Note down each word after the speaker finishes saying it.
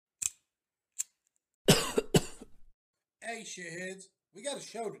Hey, shitheads, we got a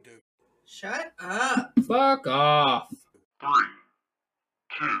show to do. Shut up. Fuck off. 3,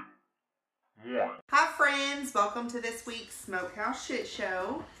 2, 1. Hi friends, welcome to this week's Smokehouse Shit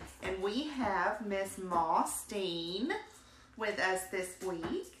Show. And we have Miss Ma Steen with us this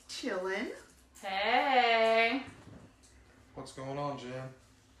week, chilling. Hey. What's going on, Jen?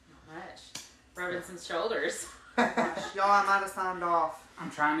 Not much. Rubbing some shoulders. Y'all, I might have signed off. I'm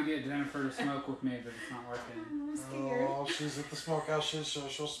trying to get Jennifer to smoke with me, but it's not working. I'm scared. Oh, she's at the Smokehouse Shit Show.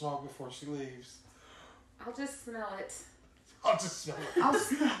 She'll smoke before she leaves. I'll just smell it. I'll just smell it. I'll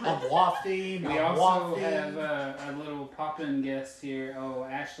smell it. I'm wafting. We I'm also wafting. have a little pop-in guest here. Oh,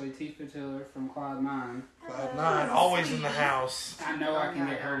 Ashley Tiefetiller from Cloud 9. Cloud 9, always in the house. I know I can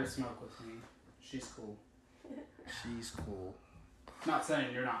get her to smoke with me. She's cool. She's cool. Not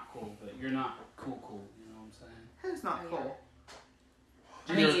saying you're not cool, but you're not cool. You know what I'm saying? Who's not cool?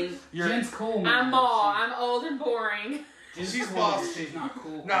 I mean, Jen's cool. I'm all. I'm old and boring. Jen's She's cool, boss. but she's not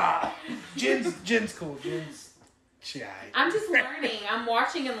cool. Nah, Jen's cool. She aight. I'm just learning. I'm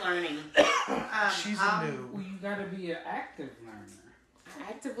watching and learning. She's a Well, noob. you gotta be an active learner.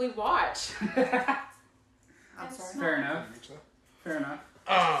 I actively watch. I'm sorry. Fair enough. Fair enough.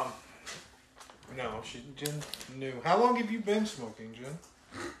 No, Jen's new. How long have you been smoking, Jen?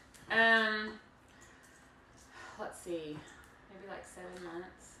 Let's see. Maybe like 7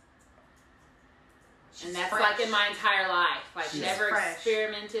 months. She's And that's fresh. like in my entire life. Like She's never fresh.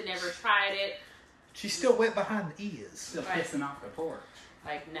 experimented, never tried it. She's still wet behind the ears. Still Right. pissing off the porch.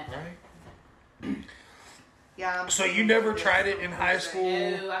 Like nothing. Right? Yeah. So you never tried it in high school?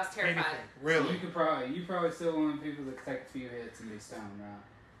 No, I was terrified. Anything? So Really? you probably still one of the people that could take a few hits and be stoned,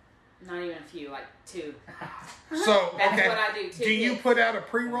 right? Not even a few, like 2. So, That's okay. what I do, 2 Do you hits. put out a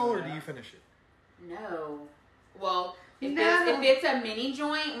pre-roll or do you finish it? No. Well, if, No. it's a mini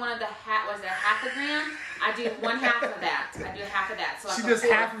joint, one of the was it half a gram? I do one half of that. I do half of that. So She like does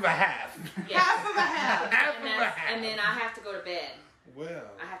half of a half. Yeah. Half of a half. Half and, of a that's- half. and then I have to go to bed.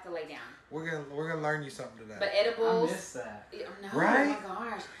 Well, I have to lay down. we're gonna learn you something today. But I edibles. miss that. Yeah, no, Right? Oh my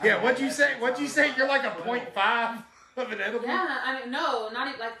gosh. Yeah, what'd you say? What'd you say? You're like a 0.5 of an edible? Yeah, I mean, no, not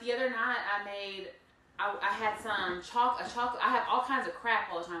even, like the other night I had some chocolate, I have all kinds of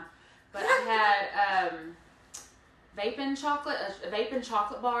crap all the time, but I had vaping chocolate, a vaping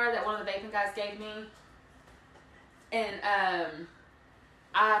chocolate bar that one of the vaping guys gave me, and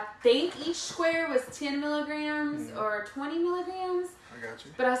I think each square was 10 milligrams or 20 milligrams, I got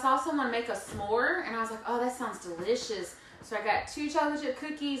you. but I saw someone make a s'more, and I was like, oh, that sounds delicious, so I got 2 chocolate chip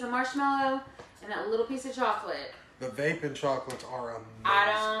cookies, a marshmallow, and that little piece of chocolate. The vaping chocolates are amazing. I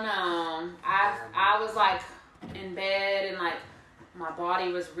don't know. I was like in bed and like my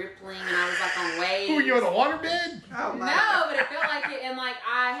body was rippling and I was like on waves. Were you in a waterbed? Oh my. No, but it felt like it, and like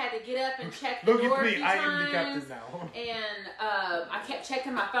I had to get up and check the Look door at a me. few I am the times. captain now. And I kept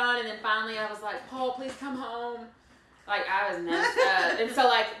checking my phone, and then finally I was like, Paul, please come home. Like I was messed up. And so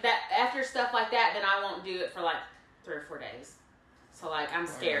like that, after stuff like that, then I won't do it for like 3 or 4 days. So like I'm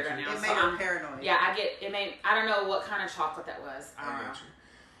scared right now. It So made her I'm paranoid. Yeah, I don't know what kind of chocolate that was. I don't know. got you.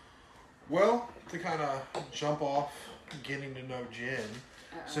 Well, to kind of jump off getting to know Jen,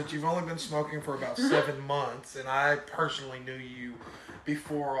 since you've only been smoking for about 7 months, and I personally knew you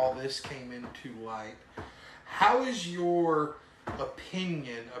before all this came into light, how is your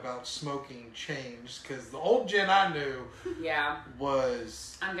opinion about smoking changed? Because the old Jen I knew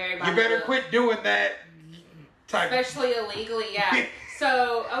was, I'm very you better quit doing that type. Especially illegally, yeah.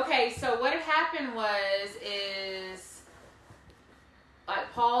 So what had happened is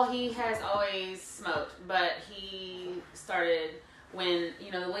like Paul, he has always smoked, but he started when,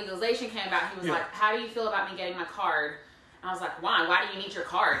 the legalization came about, he was like, how do you feel about me getting my card? And I was like, why? Why do you need your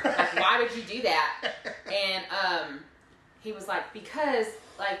card? Like, why would you do that? And he was like, because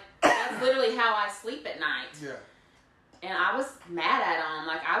like that's literally how I sleep at night. Yeah. And I was mad at him.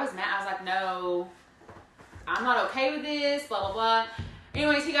 Like I was mad. I was like, no, I'm not okay with this, blah, blah, blah.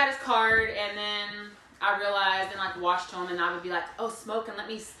 Anyways, he got his card, and then I realized and like watched him, and I would be like, oh, smoke, and let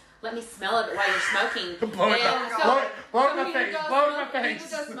me smell it while you're smoking. Blow it And up. Blow it in my he would face. go Blow it in my smoke- He face.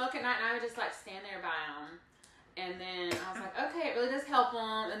 would go smoke at night, and I would just like stand there by him. And then I was like, okay, it really does help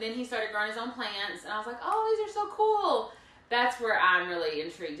him. And then he started growing his own plants, and I was like, oh, these are so cool. That's where I'm really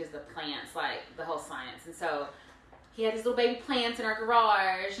intrigued, is the plants, like the whole science. And so he had these little baby plants in our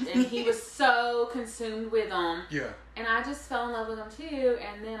garage, and he was so consumed with them. Yeah. And I just fell in love with them too.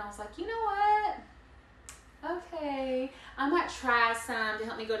 And then I was like, you know what? Okay, I might try some to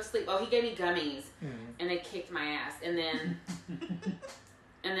help me go to sleep. Oh, he gave me gummies, and they kicked my ass. And then,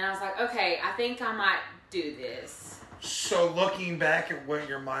 I was like, okay, I think I might do this. So looking back at what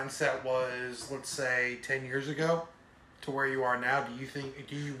your mindset was, let's say 10 years ago, to where you are now,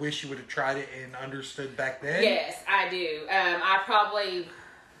 do you wish you would have tried it and understood back then? Yes, I do. I probably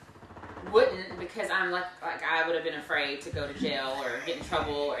wouldn't, because I'm like I would have been afraid to go to jail or get in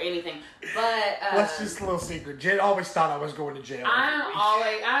trouble or anything. But that's just a little secret. Jen always thought I was going to jail.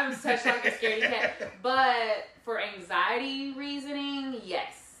 I'm such like a scaredy cat. But for anxiety reasoning,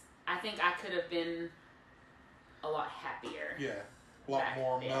 yes, I think I could have been a lot happier. Yeah, a lot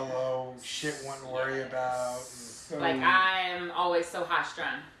more mellow. Shit, wouldn't worry about. So, like I'm always so high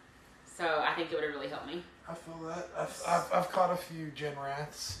strung, so I think it would have really helped me. I feel that. I've caught a few Jen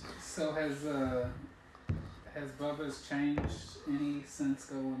rats. So has Bubba's changed any since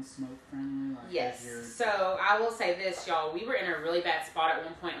going smoke friendly? Like, Yes. So I will say this, y'all. We were in a really bad spot at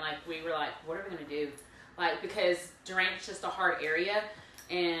one point. Like we were like, what are we gonna do? Like because Durant's just a hard area,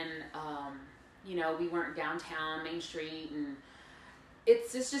 and you know, we weren't downtown Main Street, and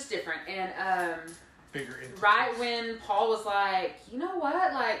it's just different. And Bigger entities. right when Paul was like, you know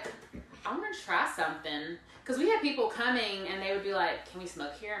what, like I'm gonna try something, because we had people coming and they would be like, can we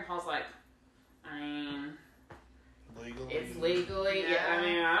smoke here? And Paul's like, I mean, Legally. it's legally, Yeah. I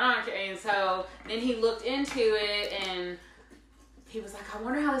mean, I don't care. And so then he looked into it and he was like, I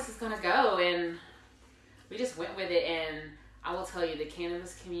wonder how this is gonna go. And we just went with it, and I will tell you, the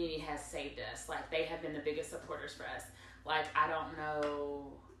cannabis community has saved us. Like, they have been the biggest supporters for us. Like, I don't know,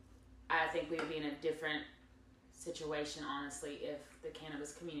 I think we would be in a different situation, honestly, if the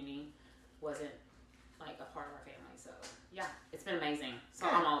cannabis community wasn't like a part of our family. So yeah, it's been amazing. So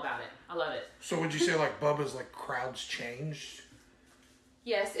I'm all about it. I love it. So would you say like Bubba's like crowds changed?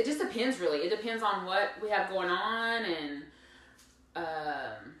 Yes, it just depends really. It depends on what we have going on, and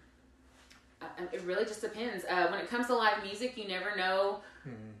it really just depends. When it comes to live music, you never know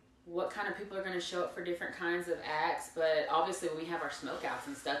what kind of people are going to show up for different kinds of acts. But obviously when we have our smokeouts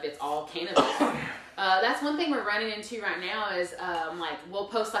and stuff, it's all cannabis. That's one thing we're running into right now is like we'll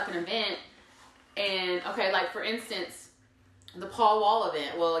post like an event, and okay, like for instance, the Paul Wall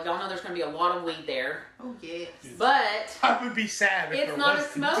event. Well, y'all know there's going to be a lot of weed there. Oh, yes. But I would be sad if it's there not a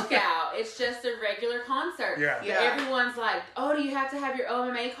wasn't. smoke out. It's just a regular concert. Yeah. But everyone's like, oh, do you have to have your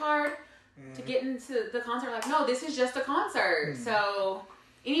OMA card to get into the concert? Like, no, this is just a concert. So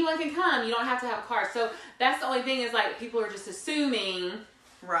anyone can come. You don't have to have a card. So that's the only thing is like people are just assuming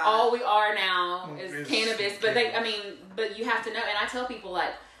Right. all we are now is Is cannabis. But but you have to know. And I tell people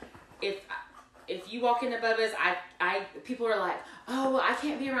like, if you walk into Bubba's, people are like, oh, well, I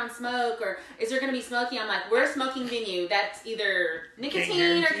can't be around smoke, or is there going to be smoking? I'm like, we're a smoking venue. That's either nicotine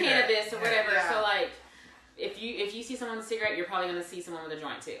or guarantee that. cannabis or whatever. Yeah. So like, if you see someone with a cigarette, you're probably going to see someone with a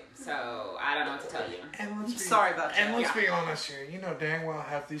joint too. So I don't know what to tell you. And let's be, Sorry about And that. let's be honest here. You know dang well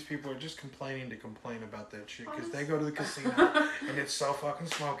half these people are just complaining to complain about that shit because they go to the casino and it's so fucking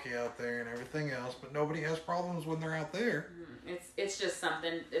smoky out there and everything else, but nobody has problems when they're out there. It's just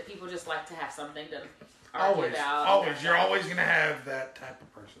something that people just like to have something to argue Always, about. always. You're always gonna have that type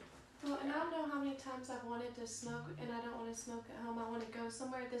of person. Well, and I don't know how many times I've wanted to smoke, and I don't want to smoke at home. I want to go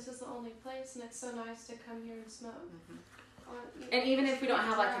somewhere. This is the only place, and it's so nice to come here and smoke. And even if we don't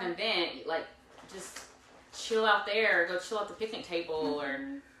have like an event, like just chill out there, go chill at the picnic table or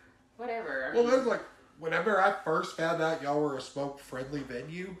whatever. I Well, mean, there's like whenever I first found out y'all were a smoke-friendly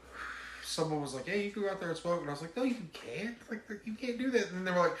venue, someone was like, "Hey, you can go out there and smoke," and I was like, "No, you can't. Like, you can't do that." And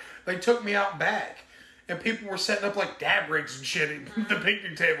they were like, they took me out back, and people were setting up like dab rigs and shit at the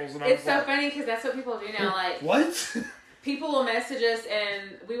picnic tables, and I was it's so like, funny because that's what people do now. Like, "What?" people will message us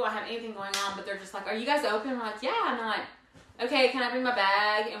and we won't have anything going on, but they're just like, "Are you guys open?" We're like, "Yeah." And they're like, "Okay, can I bring my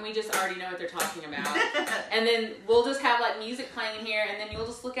bag?" And we just already know what they're talking about. And then we'll just have like music playing in here, and then you'll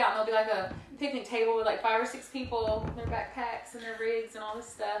just look out and there'll be like a picnic table with like 5 or 6 people, their backpacks and their rigs and all this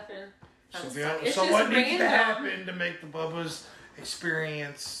stuff. And it's So just what needs to random. happen to make the Bubba's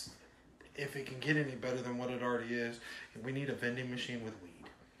experience, if it can get any better than what it already is, we need a vending machine with weed.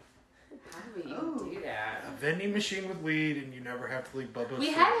 How do we even do that? A vending machine with weed, and you never have to leave Bubba's.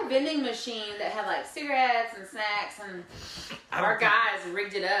 We for- had a vending machine that had like cigarettes and snacks, and our guys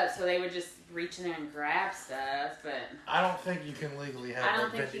rigged it up so they would just reach in there and grab stuff. But I don't think you can legally I have don't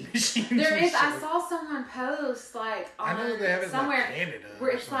a think vending you- machine. there is. I saw someone post like I know on they have it somewhere in like Canada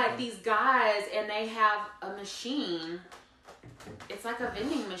where or it's like something. these guys and they have a machine. It's like a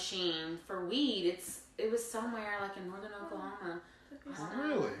vending machine for weed. It was somewhere like in northern Oklahoma. I don't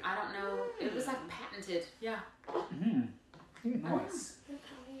know. Really? I don't know. It was like patented. Yeah. Nice.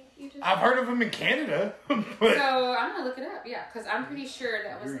 I've heard of them in Canada, but So I'm gonna look it up. Yeah, because I'm pretty sure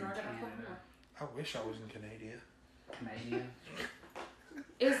that was You're in northern Canada. Oklahoma. I wish I was in Canada. Canadian.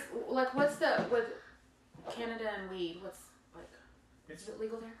 Is like what's the with Canada and weed? What's like? Is it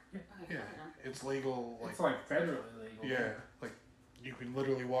legal there? Yeah. Okay, Yeah, I don't know. it's legal. Like, It's like federally legal. yeah, like you can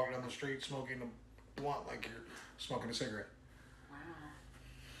literally walk down the street smoking a blunt like you're smoking a cigarette. Wow.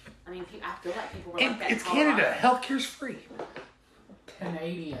 I mean, I feel like people were like that. It's in Colorado. Canada. Healthcare's free.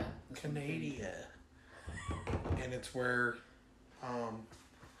 Canada. Canada. And it's where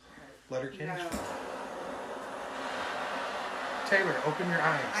Letterkenny. No, Taylor, open your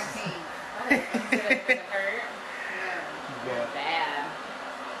eyes. I can't. Does it hurt? No. Yeah. Bad.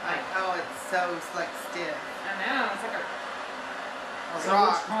 Like, oh, it's so like stiff. I know. It's like a So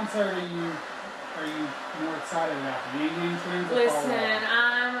rock. which concert are you more excited about? The Yang Yang Twins or Listen, Paul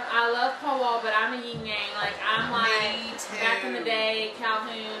Wall? I love Paul Wall, but I'm a yin yang. Like I'm Me like too. back in the day,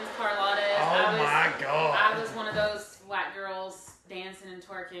 Calhoun's, Carlotta's. Oh my God. I was one of those white girls dancing and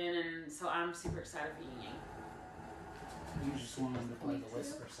twerking, and so I'm super excited for yin yang. You just wanted to play the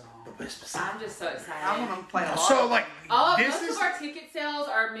Whisper song. I'm just so excited. I want to play a lot. So like, Most of our ticket sales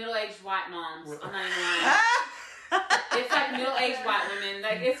are middle-aged white moms. I'm not even lying. It's like middle-aged white women.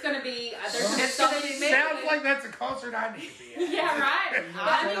 Like it's gonna be. There's so many. sounds like that's a concert I need to be at. Yeah, right. But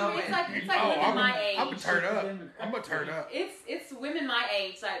I mean, it's like women my age. I'm gonna turn up. I'm gonna turn up. It's women my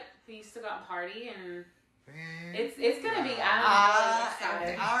age, like who used to go out and party, and Man, it's gonna be. I'm really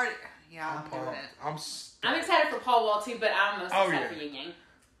excited. I already, yeah, I'm doing pumped. it. I'm excited for Paul Wall too, but I'm most excited yeah. for Yin Yang.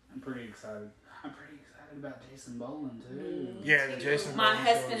 I'm pretty excited. I'm pretty excited about Jason Boland too. Yeah, the Jason My Boland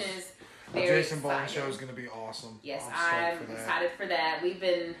husband show is The very Jason Boland excited. show is gonna be awesome. Yes, I'm stoked I'm for that. excited for that. We've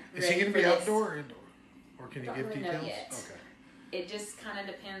been. Is he ready gonna for be this. outdoor or indoor? Or can you Don't give really know details? yet. Okay. It just kind of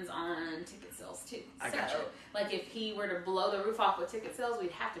depends on ticket sales too. I so, got you. like if he were to blow the roof off with ticket sales,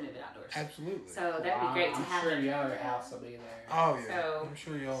 we'd have to move it outdoors. Absolutely. So that'd be great to I'm have. sure him. the other house will be there. Oh yeah. So- I'm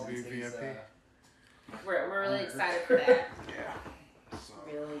sure y'all be Since he's, VIP. We're really excited for that. Yeah. So.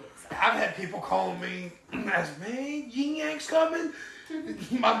 Really excited. I've had people calling me, as man, Yin Yang's coming.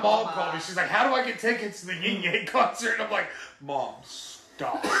 My mom called me. She's like, "How do I get tickets to the Yin Yang concert?" And I'm like, "Mom,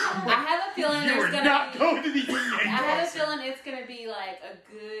 stop. I have a feeling You are there's gonna not be. going to the Yin Yang I have a concert." feeling it's gonna be like a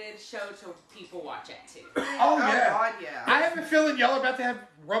good show to people watch at too. Oh yeah. God, yeah. I have a feeling y'all are about to have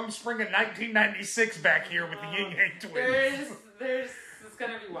Rum Spring of 1996 back here with the Yin Yang twins. It's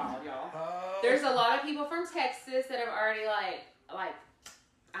gonna be wild, y'all. Oh. There's a lot of people from Texas that have already like,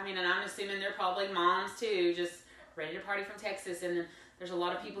 I mean, and I'm assuming they're probably moms too, just ready to party from Texas. And then there's a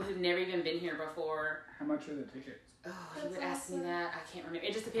lot of people who've never even been here before. How much are the tickets? Oh, you That's would ask me awesome. that. I can't remember.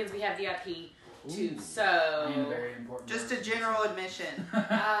 It just depends. We have VIP too, Ooh. so And very important. Just a person. general admission.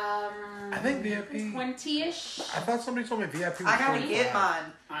 I think VIP. 20-ish. I thought somebody told me VIP was I gotta 25. get mine.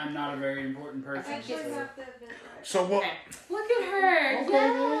 I'm not a very important person. think Actually, it's- have the event right. So what? Okay. Look at her. Okay,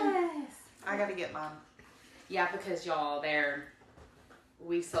 Yes. I gotta get mine. Yeah, because y'all,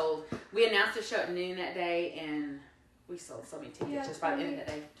 we announced a show at noon that day, and we sold so many tickets Yeah, just by the end of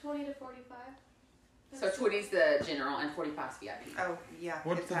the day. 20 to 45. So 20's the general and 45's VIP. Oh yeah.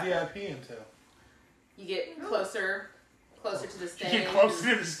 What's it's the happening. VIP entail? You get closer to the stage. Get closer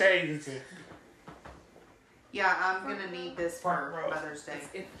to the stage. That's it. Yeah, I'm gonna need this Front for row. Mother's Day.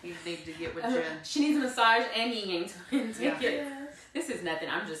 It- You need to get with Jen. She needs a massage and yin yang twin Yeah. tickets. Yes. This is nothing.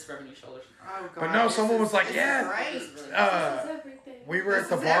 I'm just rubbing your shoulders. Oh god. But no, this someone is- was like, this yeah, is great. This is really This is everything. We were This at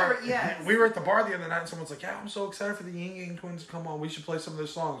the is bar. yes. We were at the bar the other night, and someone's like, "Yeah, I'm so excited for the Yin Yang Twins to come on. We should play some of their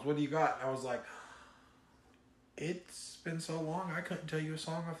songs. What do you got?" And I was like, "It's been so long, I couldn't tell you a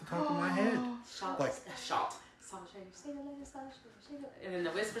song off the top of my head." Shot. Like- Shot. And then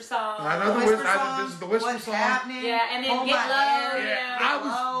the whisper song. I know The the Whisper song, this is the whisper what's song. happening? Yeah, and then Hold Get my Low, hand. Yeah,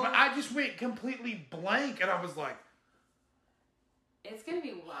 Yeah. but I just went completely blank, and I was like, It's gonna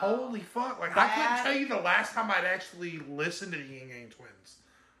be wild. "Holy fuck!" Like I couldn't tell you the last time I'd actually listened to the Yin Yang Twins.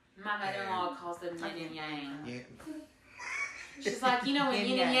 My mother-in-law calls them yin and yang. Yeah. She's like, you know, when Yin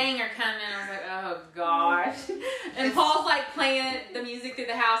yin and yang. yang are coming, I was like, oh gosh. And Paul's like playing the music through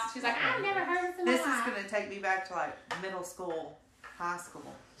the house. She's like, I've never heard this in my This is life. gonna take me back to like middle school, high school.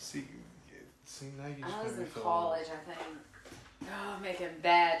 See, now you just I was made me in feel college, I think. Oh, making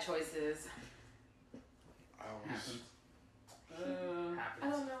bad choices. I was. I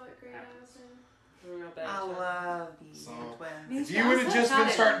don't know what grade I was in. Real bad I choices. love you, So- twins. If you would have just been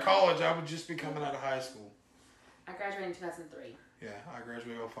excited. starting college, I would just be coming out of high school. I graduated in 2003. Yeah, I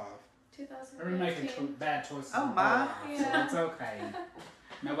graduated 05. We're making 2015. bad choices. Oh, my. So it's okay.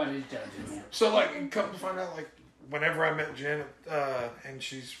 Nobody's judging you. So, like, come to find out, like, whenever I met Janet, and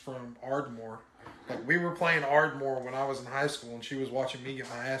she's from Ardmore, like, we were playing Ardmore when I was in high school, and she was watching me get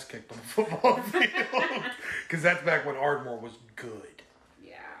my ass kicked on the football field. Because that's back when Ardmore was good.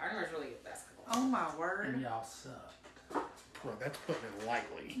 Yeah, Ardmore's really good basketball. Oh my word. And y'all suck. Bro, that's putting it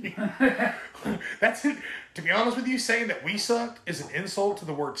lightly. That's it. To be honest with you, saying that we sucked is an insult to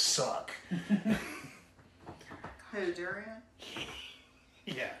the word suck. Who, Durian?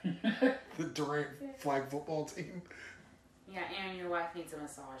 Yeah. The Durant flag football team. Yeah, Aaron, your wife needs a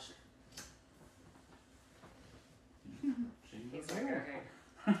massage. He's like,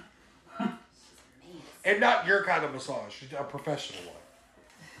 okay. And not your kind of massage, a professional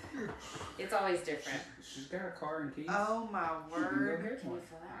one. It's always different. She's got a car and keys. Oh my You can go word. get one.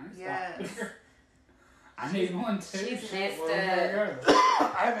 Yes. I need one too. She's Shit, messed where up. do I go?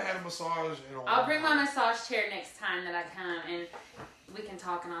 I haven't had a massage in a while. I'll bring my massage chair next time that I come, and we can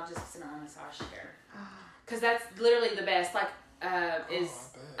talk, and I'll just sit on a massage chair. Because that's literally the best. Like, I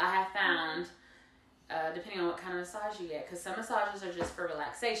have found, depending on what kind of massage you get, because some massages are just for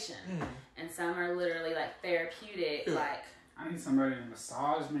relaxation, and some are literally like therapeutic, like. I need somebody to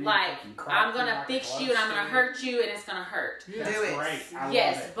massage me. Like, fucking crack I'm me gonna like a fix you and I'm gonna bloodstream. hurt you and it's gonna hurt. That's Do it. great. I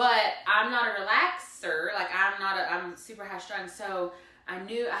Yes, love it. but I'm not a relaxer. Like, I'm super high strung. So I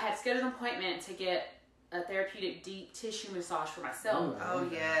knew I had scheduled an appointment to get a therapeutic deep tissue massage for myself. Ooh. Oh,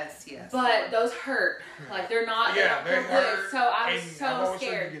 yes, yes. But those hurt. Like, they're not. Yeah, they don't they feel good. hurt. So I was And I've so always heard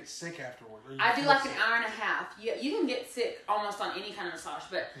scared. you get sick afterward. Or you I do feel like an sick. hour and a half. You can get sick almost on any kind of massage,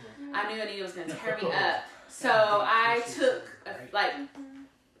 but I knew Anita was going to tear me up. So I took, like,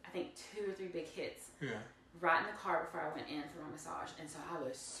 I think 2 or 3 big hits Yeah. right in the car before I went in for my massage. And so I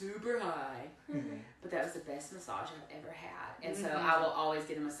was super high. But that was the best massage I've ever had. And so I will always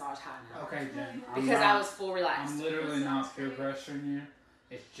get a massage high now. Okay, Jen. Because I was full relaxed. I'm literally not peer pressuring you.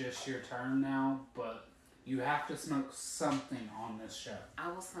 It's just your turn now, but you have to smoke something on this show. I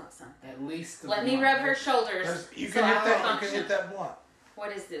will smoke something. At least. Let me rub her shoulders. You so can I hit will that. You function. can hit that blunt.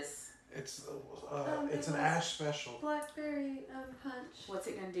 What is this? It's It an was ash special. Blackberry punch. What's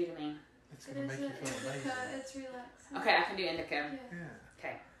it going to do to me? It's It gonna is make an you feel indica. amazing. It's relaxing. Okay, I can do indica. Yeah. Yeah.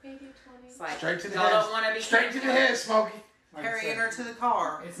 Okay. 80-20. It's like, Straight to the y'all head. don't want to be Straight to the head, Smokey. Like I Carrying said, her to the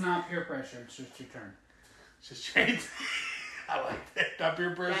car. It's not peer pressure. It's just your turn. Just straight. I like that. Not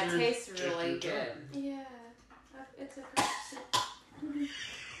peer pressure. That tastes just really your turn. good. Yeah. It's a percent.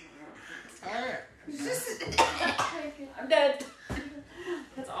 All right. Take it. I'm dead.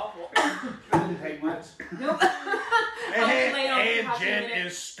 That's awful. Didn't take much. Nope. I'll be late on And for Jen 15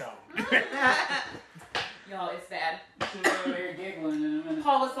 minutes. is stoned. Y'all, it's bad. She's over here giggling in a minute.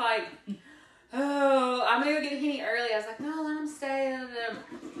 Paul was like, oh, I'm going to go get Henny early. I was like, no, let him stay.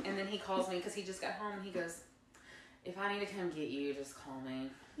 And then he calls me because he just got home and he goes, if I need to come get you, just call me.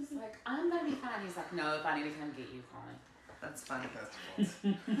 He's like, I'm going to be fine. He's like, no, if I need to come get you, call me. That's funny. That's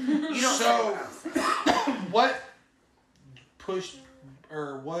fun. You don't So- say that. What pushed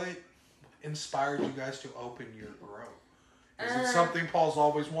or what inspired you guys to open your grow? Is it something Paul's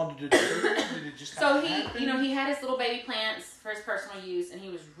always wanted to do? Did it just So happen? he had his little baby plants for his personal use, and he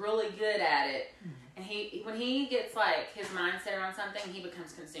was really good at it. And when he gets like his mindset around something, he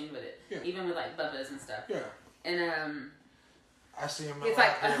becomes consumed with it, Yeah. even with like bubbas and stuff. Yeah. And I see him. it's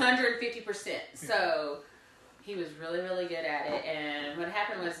like out there. 150%. So he was really, really good at it. And what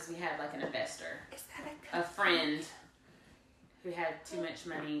happened was we had like an investor, a friend who had too much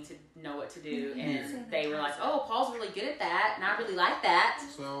money to know what to do, and they were like, "Oh, Paul's really good at that, and I really like that."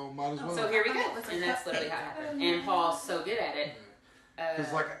 So might as well. So here we go, and that's literally how it happened. And Paul's so good at it.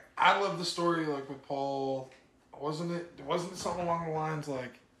 Because like I love the story like with Paul. Wasn't it something along the lines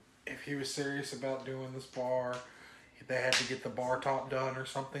like if he was serious about doing this bar, they had to get the bar top done or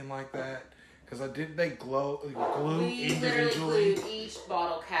something like that. Because they glue We literally individually. glued each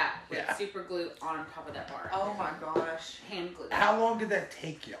bottle cap with Yeah. super glue on top of that bar. Oh my gosh. Hand glue. How long did that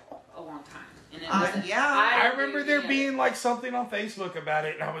take y'all? A long time. And it wasn't, Yeah. I didn't remember do there any of being it. like something on Facebook about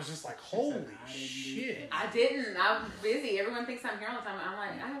it, and I was just like, "Holy I didn't do shit!" I didn't. I'm busy. Everyone thinks I'm here all the time. I'm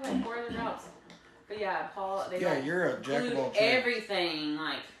like, I have like 4 other jobs. But yeah, Paul, they Yeah, like you're a jack of glued all trades. everything.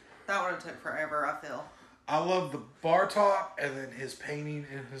 Like, That one took forever, I feel. I love the bar top and then his painting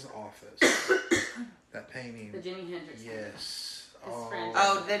in his office. That painting. the Jimi Hendrix. Yes. friend.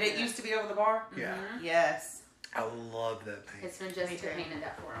 Oh, that it used to be over the bar? Yeah. Mhm. Yes. I love that painting. His friend Jessica Me too. painted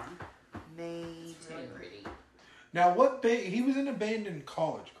that for him. Me It's really too. pretty. Now, what he was in a band in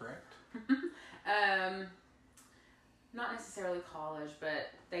college, correct? Not necessarily college,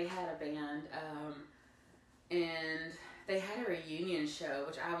 but they had a band, and they had a reunion show,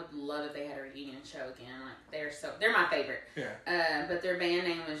 which I would love if they had a reunion show again. Like they're my favorite. Yeah. But their band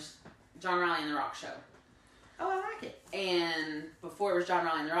name was John Riley and the Rock Show. Oh, I like it. And before it was John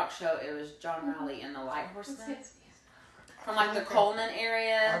Riley and the Rock Show, it was John Riley and the Light Horsemen from like the Coleman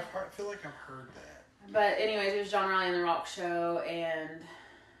area. I feel like I've heard that. But anyways, it was John Riley and the Rock Show, and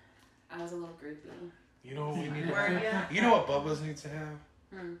I was a little groupie. You know what we need to Were have? ya? You know what Bubba's needs to have?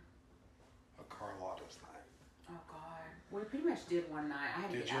 A Carlotta's night. Oh God, we pretty much did one night. I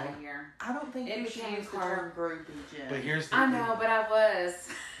had to Did get you? out of here. I don't think It you should became use the hard. term groupie, Jen. But here's the I thing. know, but I was.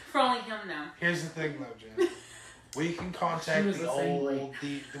 For only him, though. Here's the thing, though, Jen. We can contact She was the a old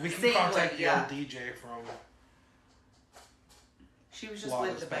singlet. we can Singlet, contact the yeah. old DJ from She was just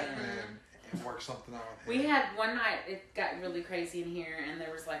Lotta's with the back band. then and work something out with him. We had one night, it got really crazy in here, and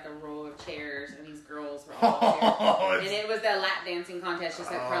there was like a row of chairs, and these girls were all up there. Oh, And it was the lap dancing contest,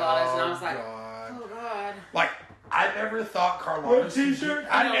 just like Carlotta's, and I was like, God. oh God. Like, I never thought Carlotta's t-shirt?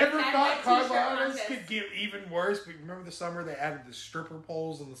 I No, never we had thought that t-shirt Carlotta's contest. could get even worse. But remember the summer they added the stripper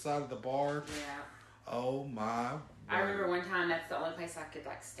poles on the side of the bar? Yeah. Oh my. I remember word. one time, that's the only place I could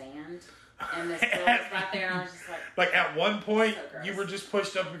like stand, and this girl was right there, and I was just like, Like at one point, So gross. you were just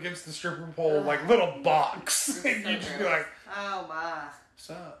pushed up against the stripper pole, Ugh. like little box, It's and so you'd just be gross. like, Oh my. "What's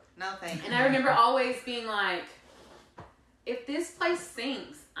up?" No thank you. and I remember always being like, if this place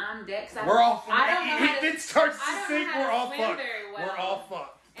sinks, I'm dead. 'Cause We're all. I don't know how If to, it starts I to don't sink, know how we're to all swim fucked. very well. We're all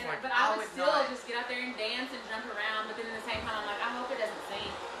fucked. And, Like, but I I would would still not. just get out there and dance and jump around. But then at the same time, I'm like, I hope it doesn't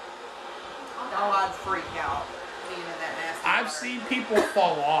sink. Oh, I'd freak out being in that nasty I've water. seen people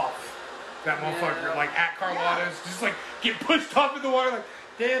fall off that motherfucker, Yeah. like at Carlotta's, just like get pushed off in the water. Like,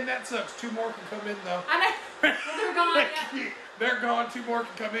 damn, that sucks. 2 more can come in though. I know. They're gone, Like, yeah. They're gone. 2 more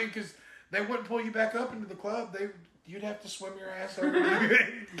can come in because they wouldn't pull you back up into the club. You'd have to swim your ass over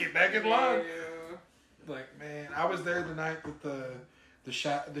and get back in line. Like, man, I was there the night that the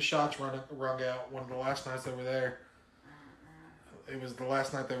shots rung out. One of the last nights they were there. It was the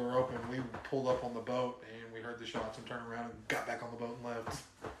last night they were open. We pulled up on the boat and we heard the shots and turned around and got back on the boat and left.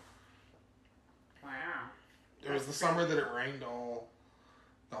 Wow. It was the summer that it rained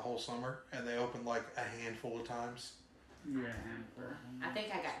the whole summer, and they opened like a handful of times. Yeah. I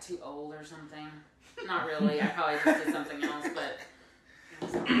think I got too old or something. Not really. I probably just did something else, but. It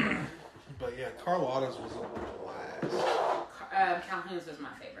was fun. But yeah, Carlotta's was a blast. Calhoun's was my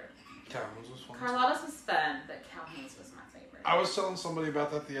favorite. Calhoun's was fun. Carlotta's was fun, but Calhoun's was my favorite. I was telling somebody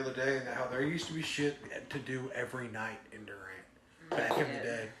about that the other day, and how there used to be shit to do every night in Durant back in the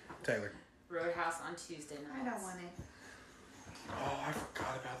day. Taylor. Roadhouse on Tuesday nights. I don't want it. Oh, I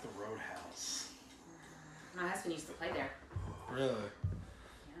forgot about the Roadhouse. My husband used to play there. Really?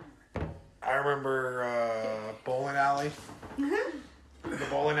 Yeah. I remember bowling alley. The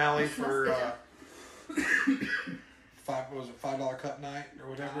bowling alley for $5 cut night or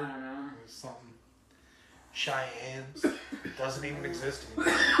whatever. I don't know. It was something. Cheyenne's doesn't even exist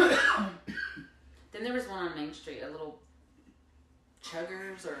anymore. Then there was one on Main Street, a little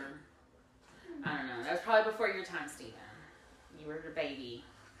Chuggers or I don't know. That was probably before your time, Steven. You were a baby.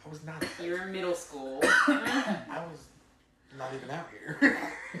 I was not. You were in middle school. I was not even out here.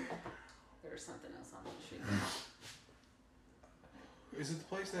 There was something else on Main Street. Is it the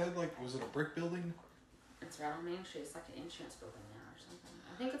place that had like? Was it a brick building? It's right on Main Street. It's like an insurance building now or something.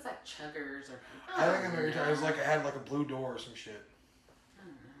 I think it's like Chuggers or. I think I know what you're talking. It was like it had like a blue door or some shit. I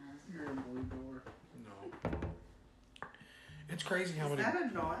don't know. You're a blue door. No. It's crazy how Is many. that a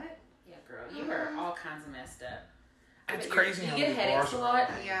knot? Yeah, girl, you are all kinds of messed up. I It's bet crazy You how get many headaches bars a are lot.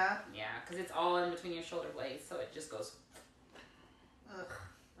 around. Yeah. Yeah, because it's all in between your shoulder blades, so it just goes Ugh.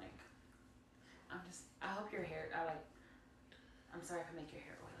 like. I hope your hair. I'm sorry if I make your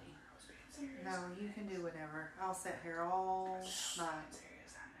hair oily. No, you can do whatever. I'll sit here all night.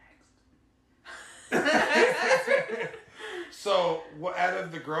 So, what out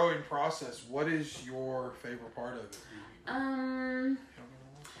of the growing process, what is your favorite part of it? I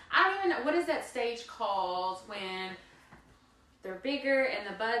don't even know what is that stage called when they're bigger and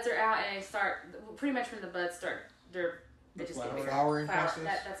the buds are out and they start pretty much when the buds start they just get bigger. Flowering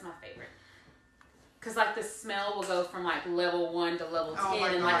process? That's my favorite. Cause like the smell will go from like level 1 to level 10 Oh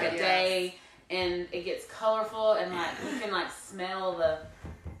my in like God, a yes. day, and it gets colorful and like you can like smell the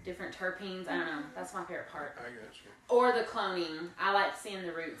different terpenes. I don't know. That's my favorite part. I got you. Or the cloning. I like seeing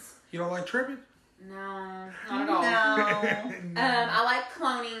the roots. You don't like tripping? No, not at all. No. I like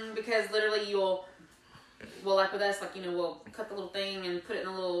cloning because literally well, like with us, like, you know, we'll cut the little thing and put it in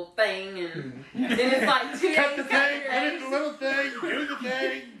a little thing, and then it's like 2 days Cut the thing, put it in later. the little thing, do the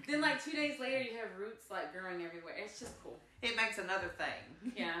thing. Then like 2 days later, you have roots like growing everywhere. It's just cool. It makes another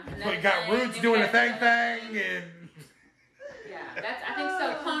thing. Yeah. We got roots doing the thing, and Yeah, that's. I think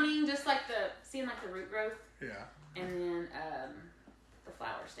so. Cloning, just like seeing like the root growth, yeah. and then the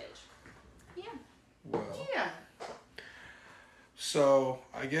flower stage. Yeah. Well, Yeah. so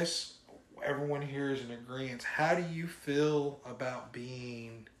I guess everyone here is in agreement. How do you feel about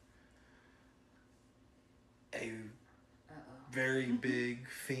being a very big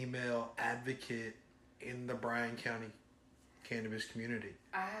female advocate in the Bryan County cannabis community?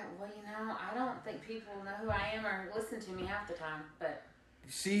 Well, I don't think people know who I am or listen to me half the time, but...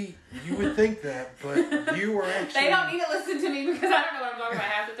 See, you would think that, but you were actually... They don't need to listen to me because I don't know what I'm talking about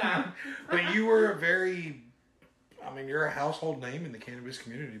half the time. But you were a very... I mean, you're a household name in the cannabis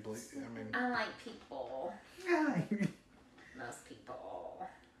community. I like people. Most people.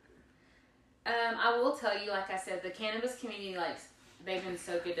 I will tell you, like I said, the cannabis community, like, they've been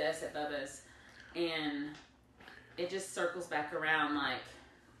so good to us at Bubba's. And it just circles back around, like,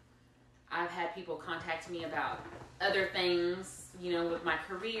 I've had people contact me about other things, with my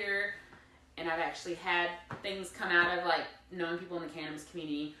career, and I've actually had things come out of, like, knowing people in the cannabis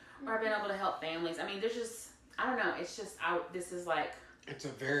community, or I've been able to help families. I mean, there's just, I don't know, it's just, this is like... It's a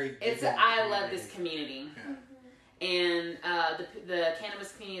very... I love this community. Yeah. And the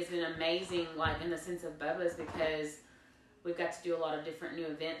cannabis community has been amazing, like, in the sense of Bubba's, because we've got to do a lot of different new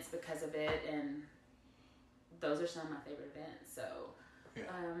events because of it, and those are some of my favorite events. So, yeah.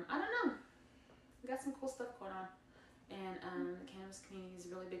 I don't know. We got some cool stuff going on. And the cannabis community is a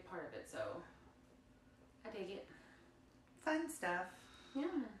really big part of it, so I dig it. Fun stuff.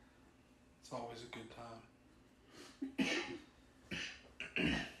 Yeah. It's always a good time.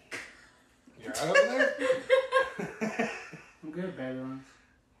 You're right over there? I'm good, baby lungs.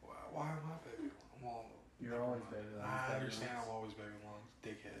 Why am I baby? You're always baby lungs. I understand I'm always baby lungs.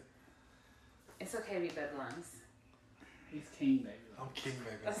 Dickhead. It's okay to be baby lungs. He's king baby lungs. I'm king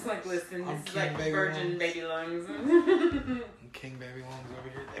baby lungs. That's like, listen, I'm this is like virgin lungs. baby lungs. I'm king baby lungs over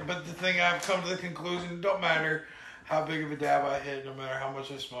here. But the thing I've come to the conclusion, it don't matter how big of a dab I hit, no matter how much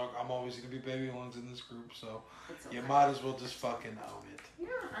I smoke, I'm always going to be baby lungs in this group, so okay. You might as well just fucking own it.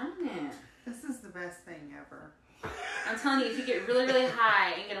 Yeah, own it. This is the best thing ever. I'm telling you, if you get really, really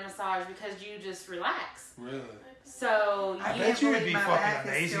high and get a massage because you just relax. Really? So I bet you would be fucking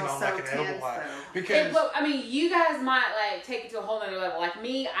amazing on like an edible high. Because you guys might like take it to a whole nother level. Like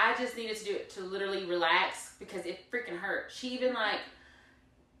me, I just needed to do it to literally relax because it freaking hurt. She even like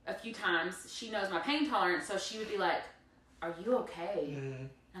a few times, she knows my pain tolerance, so she would be like, "Are you okay?" Mm-hmm.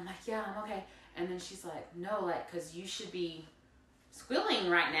 I'm like, "Yeah, I'm okay." And then she's like, "No, like, because you should be squealing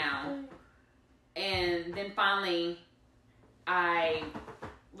right now." And then finally, I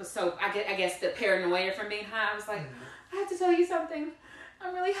guess the paranoia from being high, I was like, I have to tell you something.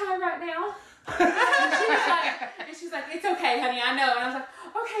 I'm really high right now. and she's like, it's okay, honey, I know. And I was like,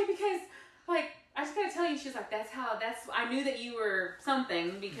 okay, because, like, I just gotta tell you, she's like, I knew that you were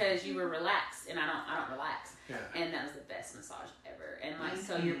something because you were relaxed, and I don't relax. Yeah. And that was the best massage ever. And, like,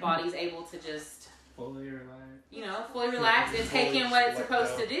 so your body's able to just... fully relax. Fully relax and take in what it's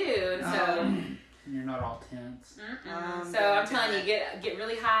supposed to do. And so... you're not all tense. So I'm telling you, get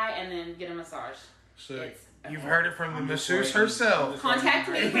really high and then get a massage. So you've heard it from the masseuse herself. Contact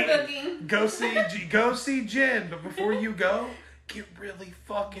me for booking. Go see Jen, but before you go, get really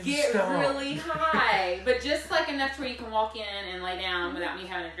fucking stoned. Get really high, but just like enough to where you can walk in and lay down without me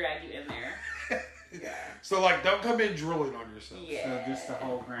having to drag you in there. Yeah. So like, don't come in drooling on yourself. Yeah. So just the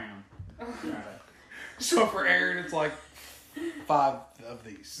whole ground. So for Aaron, it's like 5 of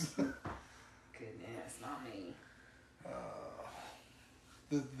these. Goodness, not me.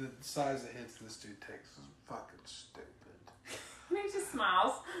 The size of hits this dude takes is fucking stupid. He just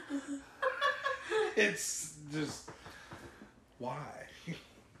smiles. It's just, why?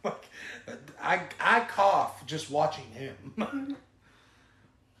 Like, I cough just watching him.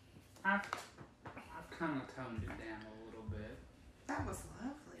 I've kind of toned it down a little bit. That was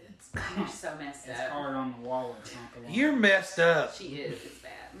lovely. You're so messed up. It's hard on the wallet. Not the You're messed up. She is. It's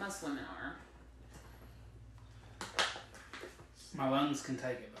bad. Most women are. My lungs can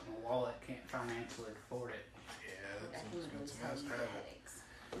take it, but my wallet can't financially afford it. Yeah, that's an expensive ass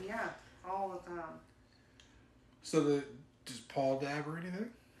habit. Yeah, all the time. So does Paul dab or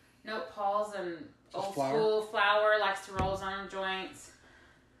anything? Nope, Paul's an old flower? school flower, likes to roll his own joints.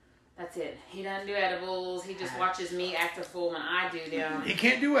 That's it. He doesn't do edibles. He just watches me act a fool when I do them. He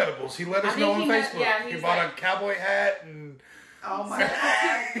can't do edibles. He let us know on Facebook. He bought a cowboy hat and... Oh my God.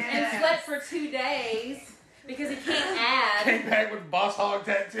 And slept for 2 days because he can't add. Came back with Boss Hog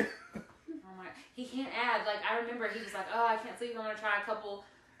tattoo. Oh my! He can't add. Like, I remember he was like, "Oh, I can't sleep. I'm gonna try a couple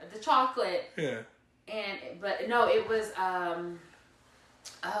of the chocolate." Yeah. But no, it was I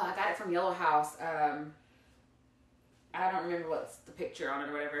got it from Yellow House. I don't remember what's the picture on it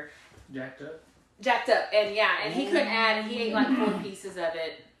or whatever. Jacked up, and yeah, and he couldn't add, and he ate like 4 pieces of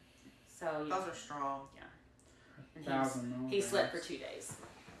it. So yeah. Those are strong. Yeah. And he slept for 2 days.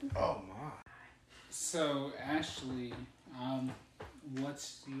 Oh my. So Ashley,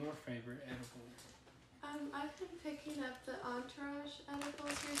 what's your favorite edible? I've been picking up the Entourage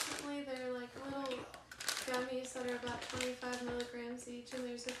edibles recently. They're like little gummies that are about 25 milligrams each, and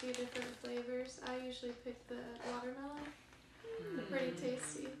there's a few different flavors. I usually pick the watermelon. They're pretty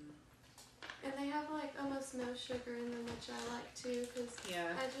tasty. And they have like almost no sugar in them, which I like too, because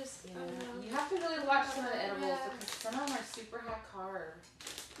I don't know. You have to really watch some of the edibles because some of them are super high carb.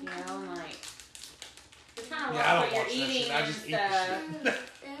 You know, and like it's kind of I what don't you're watch that eating shit. I and just eat the stuff.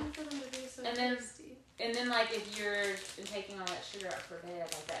 And for them to be so And then- tasty. And then like if you're taking all that sugar out for bed,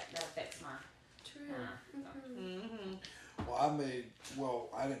 like that affects my. True. Well,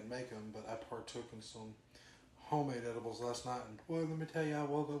 I didn't make them, but I partook in some homemade edibles last night, and boy, let me tell you, I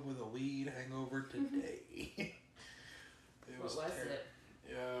woke up with a weed hangover today. What was it?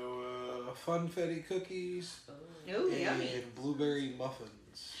 Funfetti cookies Ooh, yummy. and blueberry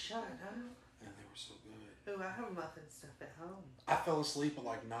muffins, Shut up. and they were so good. Ooh, I have muffin stuff at home. I fell asleep at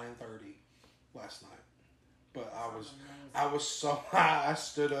like 9:30 last night, but I Amazing. was so high. I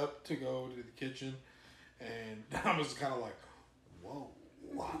stood up to go to the kitchen, and I was kind of like, whoa,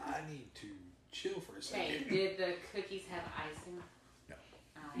 I need to chill for a Okay, second. did the cookies have icing? No.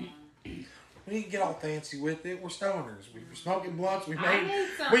 Oh. We didn't get all fancy with it. We're stoners. We were smoking blunts. We I made made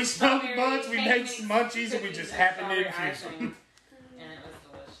some we smoked strawberry blunts. We made pancakes, some munchies, and we cookies, just and happened to strawberry infuse icing, them. and it was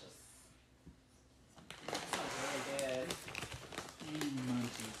delicious. It smells really good.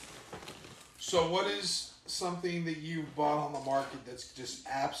 Munchies. So, what is something that you bought on the market that's just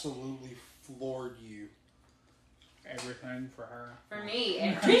absolutely floored you? Everything for her. For me,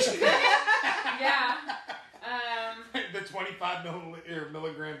 everything. Yeah. The 25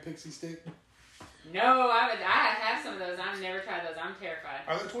 milligram pixie stick. No, I have some of those. I've never tried those. I'm terrified.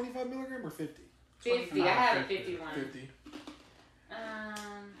 Are they 25 milligram or 50? 50. I have a 51. 50.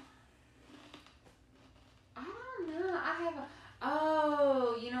 I don't know. I have a.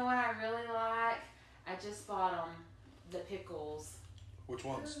 Oh, you know what I really like? I just bought them. The pickles. Which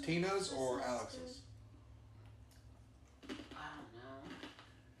ones? Tina's or Alex's? I don't know.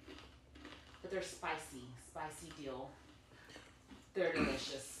 But they're spicy. Spicy dill. They're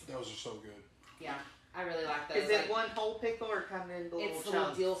delicious. Those are so good. Yeah, I really like those. Is it Like, one whole pickle or coming in little it's little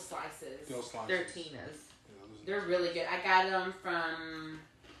chunks? dill slices. Dill slices. They're Tina's. Yeah, those are- They're really good. I got them from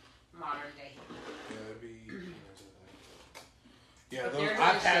Modern Day. Yeah, it'd be. Yeah, But those, they're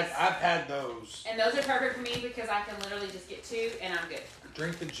I've delicious. had those. And those are perfect for me because I can literally just get two and I'm good.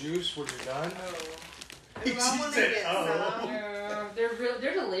 Drink the juice when you're done. Oh. She Ooh, I want to said, get "Oh." some.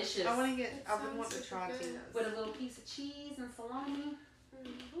 They're delicious. I want to get. I've been sounds wanting to super try good. Tina's. With a little piece of cheese and salami.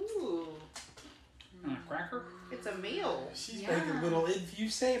 Ooh, And a cracker? it's a meal. She's Yeah. making little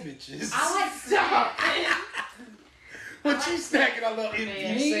infused sandwiches. I like stop. What you like snacking on a little Me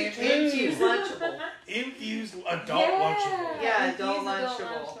infused too. sandwich? Infused Lunchable. Infused adult lunchable. Yeah, infused adult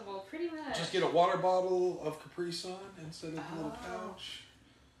Lunchable. Pretty much. Just get a water bottle of Capri Sun instead of a little Oh. pouch.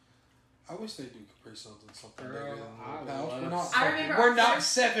 I wish they do Capri Suns in something Girl, bigger than a I little pouch. love We're not. I remember we're our not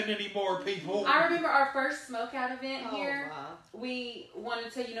first- 7 anymore, people. I remember our first smoke out event Oh, here. wow. We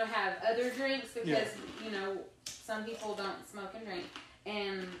wanted to, have other drinks because, some people don't smoke and drink.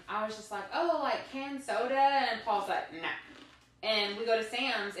 And I was just like, oh, like canned soda. And Paul's like, nah. And we go to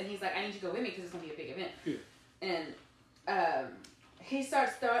Sam's and he's like, I need you to go with me because it's going to be a big event. Yeah. And he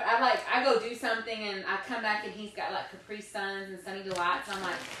starts throwing, I go do something and I come back and he's got like Capri Suns and Sunny Delights. I'm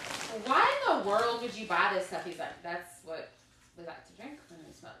like, why in the world would you buy this stuff? He's like, that's what we like to drink when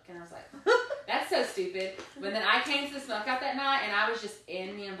we smoke. And I was like, that's so stupid. But then I came to the smoke out that night and I was just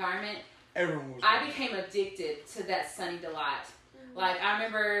in the environment. Everyone was. I became addicted to that Sunny Delight. Like, I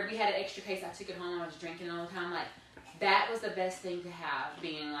remember we had an extra case. I took it home. I was drinking it all the time. Like, that was the best thing to have,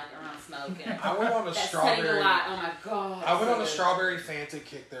 being like around smoke. And I went on a that Sunny strawberry. Delight. Oh my god. I went on a so strawberry Fanta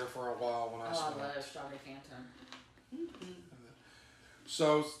kick there for a while when I good. Oh, smoked. I love strawberry Phantom.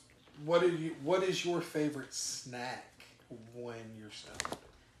 So, what is your favorite snack when you're stoned?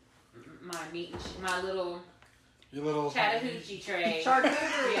 My meat and my little Your little Chattahoochee tray.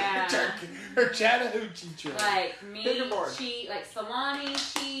 Charcuterie. Yeah. Her Chattahoochee tray. Like meat, Fingerboard. cheese, like salami,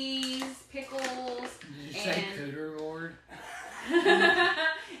 cheese, pickles, Did you say And- cooter lord?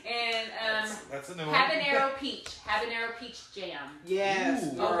 and That's a new one. habanero peach jam Yes,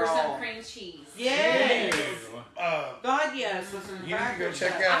 Ooh. girl. over some cream cheese. Yes. Ew. God, yes, with some You need to go crackers.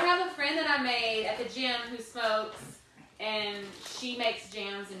 check I out. have a friend that I made at the gym who smokes, and she makes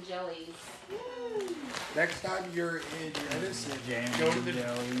jams and jellies. Next time you're in Edison, Jam go to the.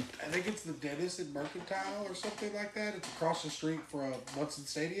 jelly. I think it's the Dennis and Mercantile or something like that. It's across the street from Munson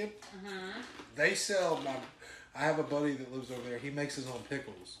Stadium. Mm-hmm. They sell. I have a buddy that lives over there. He makes his own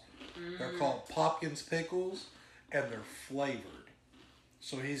pickles. They're called Popkins pickles, and they're flavored.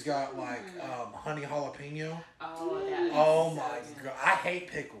 So he's got like honey jalapeno. Oh, that is Oh so my good. god, I hate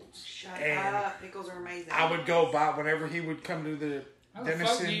pickles. Shut And up. Pickles are amazing. I would go buy whenever he would come to the How the fuck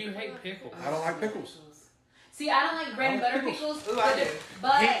Denison. do you hate pickles? I don't like pickles. See, I don't like bread and I butter like pickles. Ooh, I do.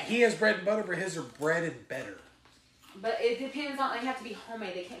 But He has bread and butter, but his are bread and better. but it depends on. They have to be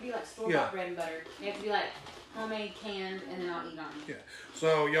homemade. They can't be like store bought bread and butter. They have to be like homemade, canned, and then I'll eat on them. Yeah.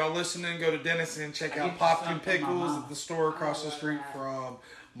 So y'all listening, go to Denison, check I out get you Popkin some from my Pickles mom. at the store across I the love street that. from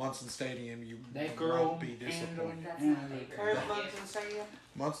Munson Stadium. You That will girl not be disappointed. That's my favorite. Where's Munson Stadium?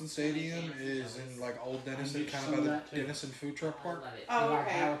 Munson Stadium is in like Old Denison, get kind some of of by that, the too. Denison Food Truck I Park. love it. Oh, You like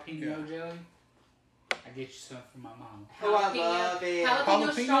okay. jalapeno jelly? I get you some from my mom. Oh, I love it. Jalapeno,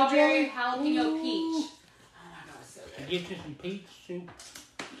 Jalapeno strawberry, jelly? jalapeno Ooh. peach. Oh my god, it's so I good. get you some peach soup.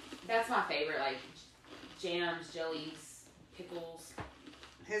 That's my favorite. Like jams, jellies, pickles.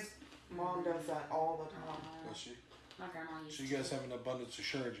 His mom does that all the time. Does she? My grandma used So to. you guys have an abundance of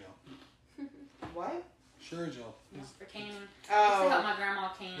Sure-Gel. What? Sure-Gel. Yeah, for canning. Just to help Oh. my grandma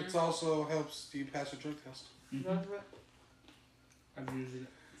can. It also helps you pass a drug test. Mm-hmm. Does it? I've used it.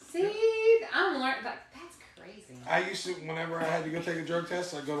 See, I'm learning. Like that's crazy. I used to, whenever I had to go take a drug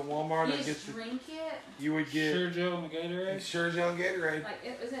test, I'd go to Walmart You and get just the, drink it. you would get Sure Joe and the Gatorade. Sure-Gel and Gatorade. Like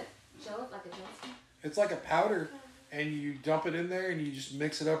is it gel like a gelatin? It's like a powder, and you dump it in there, and you just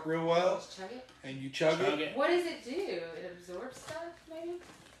mix it up real well, Just chug it. and you chug it. What does it do? It absorbs stuff, maybe.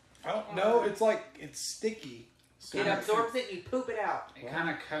 I don't know. It's like, it's sticky. So It absorbs it and you poop it out. It kind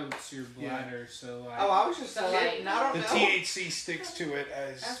of coats your bladder, so like. Oh, I was just So, kidding. like, I don't the know. THC sticks to it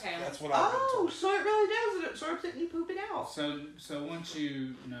as Okay. that's what I've been Oh, told. so it really does. It absorbs it and you poop it out. So once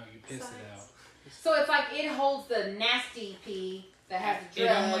you piss it out. So it's like it holds the nasty pee that has the It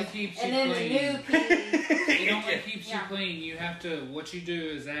drug, only keeps you and then clean. the new pee. It only keeps Yeah. you clean. You have to. What you do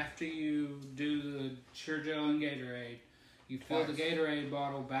is after you do the Sure Joe and Gatorade, you fill the Gatorade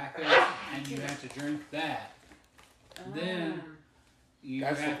bottle back up, and you have to drink that. Then you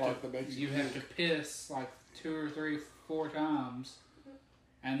That's the have part to that makes you you have to puke. piss like 2 or 3, 4 times,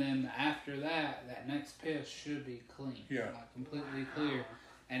 and then after that, that next piss should be clean, Yeah. like completely clear,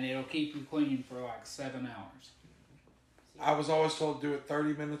 and it'll keep you clean for like 7 hours. I was always told to do it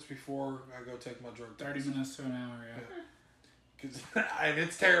 30 minutes before I go take my drug test. 30 minutes to an hour, yeah. And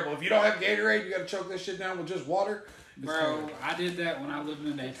it's terrible. If you don't have Gatorade, you got to choke that shit down with just water. It's Bro, terrible. I did that when I lived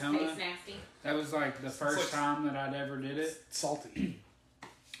in It Daytona. tastes nasty. That was like the first like- time that I'd ever did it. It's salty.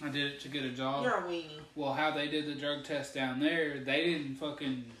 I did it to get a job. You're a weenie. Well, how they did the drug test down there, they didn't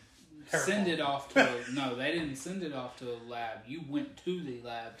fucking Terrible. send it off to no, they didn't send it off to a lab. You went to the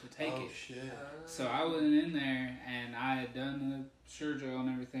lab to take Oh it. shit. So I went in there and I had done the Sure Joe and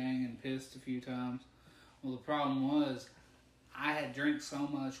everything and pissed a few times. Well, the problem was I had drank so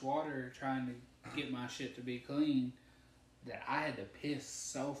much water trying to get my shit to be clean that I had to piss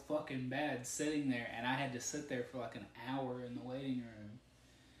so fucking bad sitting there, and I had to sit there for like an hour in the waiting room.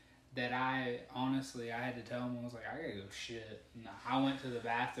 That I had to tell him, I was like, I gotta go shit. And I went to the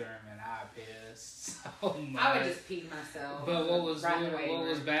bathroom and I pissed so much. I would just pee myself. But what was right in the waiting what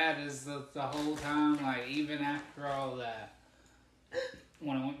was room. bad is the whole time, like even after all that,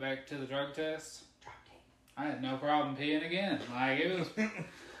 when I went back to the drug test, I had no problem peeing again. Like it was,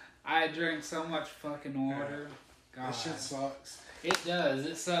 I had drank so much fucking water. God, That shit sucks. it does.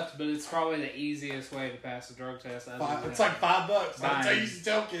 It sucks, but it's probably the easiest way to pass a drug test. It's like $5. That's what I Fine. used to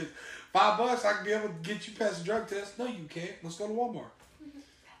tell kids. $5, I can be able to get you past the drug test. No, you can't. Let's go to Walmart.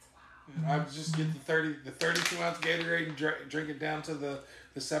 That's wild. I would just get the 32 ounce Gatorade and drink it down to the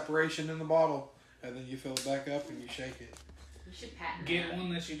separation in the bottle, and then you fill it back up and you shake it. You should patent get that.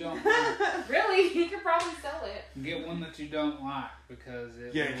 one that you don't like. Really? You could probably sell it. Get one that you don't like because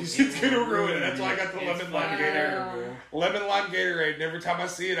it Yeah, will- because it it's gonna will ruin it. That's why I got the It's lemon lime fucking Gatorade. terrible. Lemon lime Gatorade, and every time I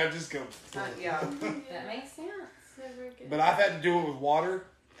see it, I just go. Yeah. That makes sense. Never good. But I've had to do it with water,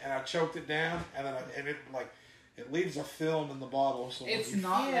 and I choked it down, and then it leaves a film in the bottle. So when It's you-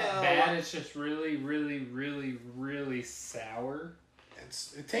 not that Yeah. bad. It's just really, really, really, really sour.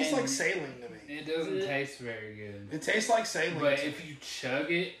 it tastes like saline to me. It doesn't taste very good. It tastes like saline. But to if me. you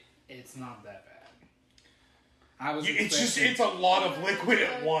chug it, it's not that bad. I was It's a lot of liquid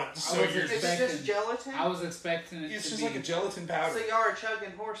at once. So I was you're, Is it expecting- just gelatin? I was expecting it it's to just be like a gelatin So powder. y'all are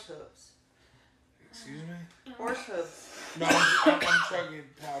chugging horse hooves. Excuse me? Horse hooves. No, I'm chugging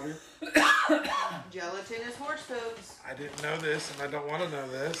powder. Gelatin is horse hooves. I didn't know this, and I don't want to know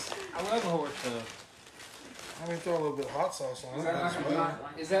this. I love horse stuff. I'm gonna throw a little bit of hot sauce on Is it. that That's like better.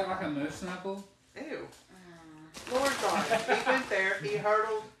 is that like a moose knuckle? Ew. Lord God. He went there. He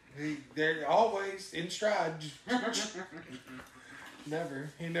hurdled. They're always in stride. Never.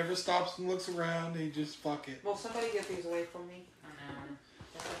 He never stops and looks around. He just fuck it. Will somebody get these away from me? I know.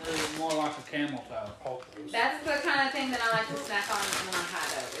 camel toe. That's the kind of thing that I like to snack on when I'm high,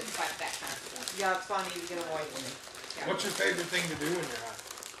 though. It's like that kind of stuff. Yeah, it's funny to get away from me. Yeah. What's your favorite thing to do when you're high?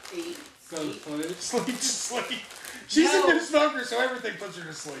 Eat. Go to Sleep, sleep. sleep. She's a new smoker, so everything puts her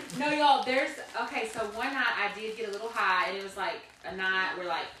to sleep. No, y'all, so one night I did get a little high, and it was like a night where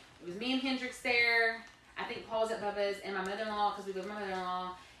like, it was me and Hendrix there, I think Paul was at Bubba's, and my mother-in-law, because we live with my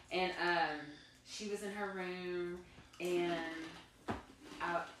mother-in-law, and she was in her room, and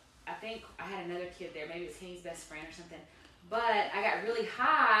I think I had another kid there, maybe it was Kenny's best friend or something, but I got really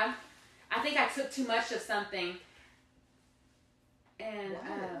high, I think I took too much of something, and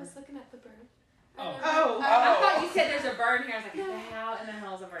I was looking at the bird. Oh. I thought you said there's a bird here. I was like, how in the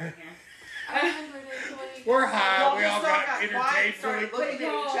hell is a bird here? I remembered it when you We're high. Well, we all got quiet, entertained started for looking it.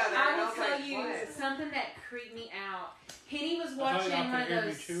 at each other. I and will was tell like, you what? something that creeped me out. Henny was I thought watching y'all one could of hear me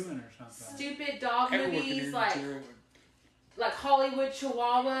those chewing or something. stupid dog Everyone can movies, hear like you. Hollywood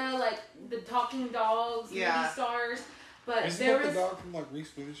Chihuahua, like the talking dogs, movie stars. But Isn't there that was the dog from like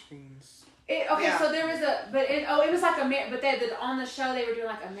Reese Witherspoon's? so there was it was like on the show they were doing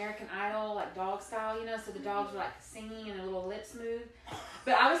like American Idol, like dog style, so the dogs were like singing and their little lips moved.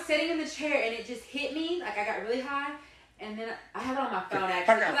 But I was sitting in the chair and it just hit me, like I got really high, and then I have it on my phone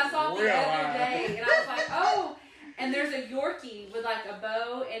actually because I saw it the other day, and I was like, oh, and there's a Yorkie with like a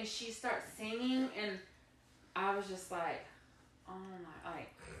bow, and she starts singing, and I was just like,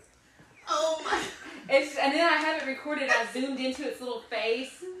 oh my. And then I have it recorded. I zoomed into its little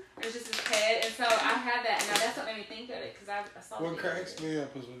face. It was just its head, and so I had that. And that's what made me think of it because I saw. What cracks me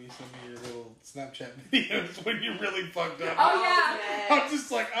up is when you send me your little Snapchat videos when you're really fucked up. Oh yeah. I'm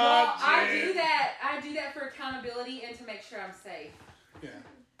just like, Well, Jen. I do that for accountability and to make sure I'm safe. Yeah.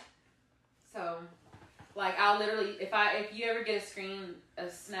 So, like, I'll literally, if you ever get a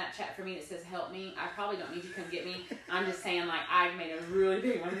Snapchat for me that says help me, I probably don't need you to come get me. I'm just saying, like, I made a really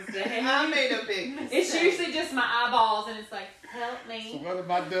big mistake. I made a big mistake. It's usually just my eyeballs, and it's like, help So me. what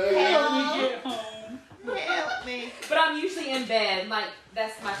am I doing? Help me get home. Help me. But I'm usually in bed. Like,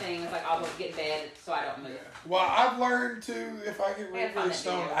 that's my thing. It's like, I'll get in bed so I don't move. Well, I've learned to, if I get Yeah, really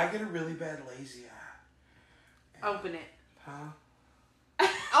stoned, I get a really bad lazy eye. Open it. Huh?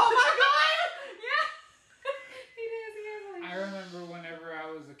 Oh my God! I remember whenever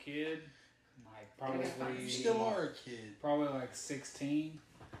I was a kid, like probably You still are a kid. probably like 16.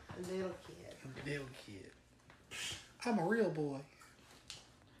 Little kid. Little kid. I'm a real boy.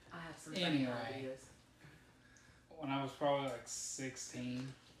 I have some Anyway. funny ideas. When I was probably like 16,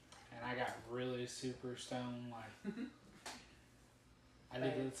 and I got really super stoned, like I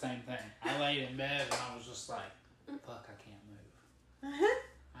did the same thing. I laid in bed and I was just like, fuck, I can't move.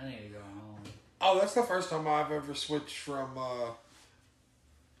 I need to go home. Oh, that's the first time I've ever switched from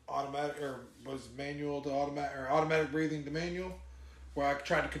automatic or was manual to automatic or automatic breathing to manual, where I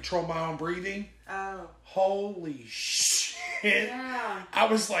tried to control my own breathing. Oh. Holy shit! Yeah. I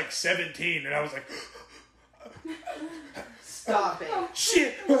was like 17, and I was like, Stop it.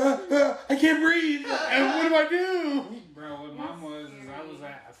 shit! I can't breathe. And what do? Bro, what mine was is I was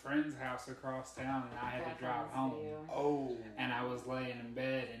at a friend's house across town and I had to drive home. Oh. And I was laying in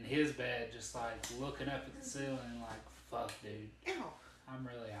bed in his bed just like looking up at the ceiling like, fuck dude, Ew. I'm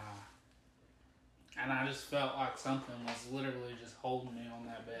really high. And I just felt like something was literally just holding me on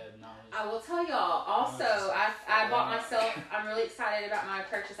that bed. And I will tell y'all, also, I bought myself, I'm really excited about my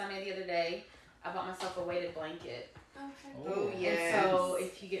purchase I made the other day. I bought myself a weighted blanket. Okay. Oh, And yes. so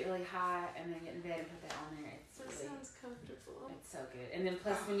if you get really high and then get in bed and put that on there, That sounds comfortable. it's so good. And then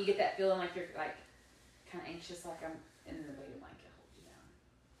plus when you get that feeling like you're like kind of anxious, like I'm in the weighted blanket hold you down.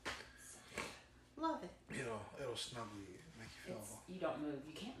 So good. Love it. It'll snuggle you, make you feel. You don't move.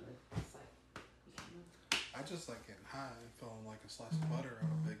 You can't move. It's like you can't move. I just like getting high and feeling like a slice of butter on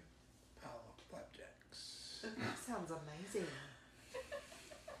a big pile of flapjacks. That sounds amazing. That's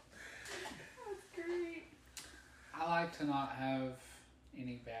great. I like to not have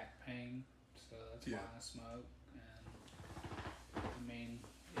any back pain, so that's why I smoke. And I mean,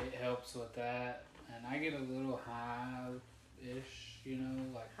 it helps with that. And I get a little high-ish,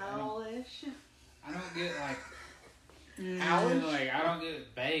 like Howl-ish. I don't get like Owlish? like I don't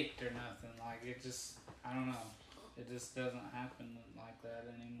get baked or nothing. Like it just I don't know. It just doesn't happen like that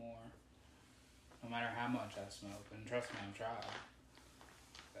anymore. No matter how much I smoke, and trust me, I've tried.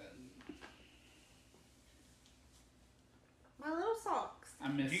 My little socks. I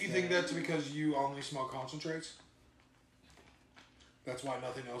miss. Do you think that's because you only smoke concentrates? That's why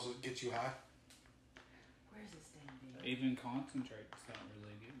nothing else gets you high? Where's this thing? Even concentrates don't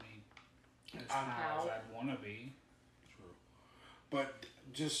really get me as I'm high as out. I'd want to be. True. But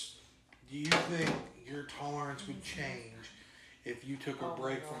just, do you think your tolerance would change if you took a Oh my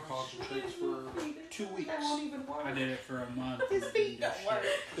break from gosh. concentrates for 2 weeks. That won't even work. I did it for a month. His and feet didn't don't do work.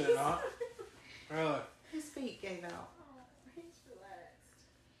 shit. Did it not? Really? His feet gave out. Oh, he's relaxed.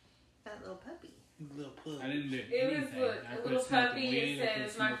 That little puppy. Little pup. I didn't do It anything. was look, I a quit little smoking puppy. weed, It I quit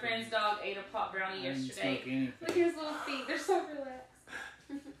says my smoking- friend's dog ate a pot brownie I didn't yesterday. smoke anything. Look at his little feet. They're so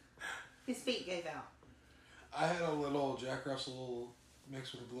relaxed. His feet gave out. I had a little Jack Russell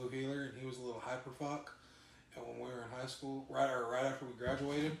mixed with a blue healer, and he was a little hyper fuck. And when we were in high school, right after we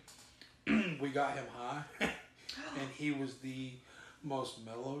graduated, we got him high, and he was the most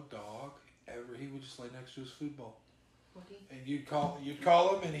mellow dog ever. He would just lay next to his food bowl, and you'd call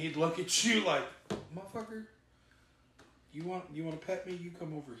him, and he'd look at you like, motherfucker, you want to pet me? You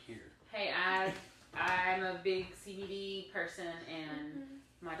come over here. Hey, I'm a big CBD person, and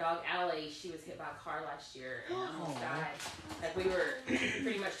my dog Allie, she was hit by a car last year and almost died. Like, we were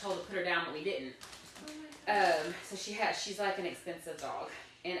pretty much told to put her down, but we didn't. So she's like an expensive dog,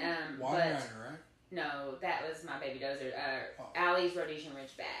 and Waterliner, right? no, that was my baby dozer. Allie's Rhodesian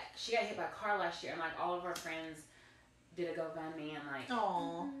Ridgeback. She got hit by a car last year, and like all of our friends did a GoFundMe, and like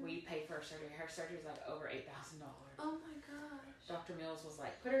Aww. we paid for her surgery. Her surgery was like over $8,000. Oh my gosh. Dr. Mills was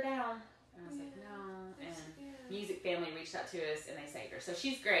like, put her down. And I was like, no. And Music Family reached out to us and they saved her. So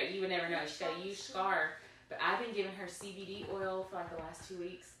she's great. You would never know. She's got a huge scar. But I've been giving her CBD oil for like the last 2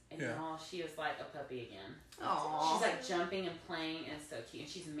 weeks. And y'all, she is like a puppy again. Aww. She's like jumping and playing and it's so cute.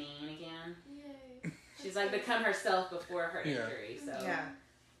 And she's mean again. Yay. She's like become herself before her injury. So Yeah.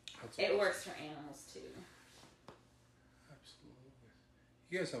 it works for animals too. Absolutely.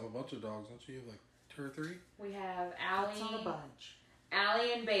 You guys have a bunch of dogs, don't you? You have like 2 or 3? We have That's on a Allie. bunch.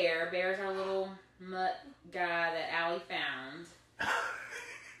 Allie and Bear. Bear's our little mutt guy that Allie found.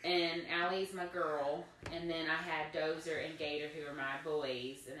 And Allie's my girl. And then I had Dozer and Gator, who are my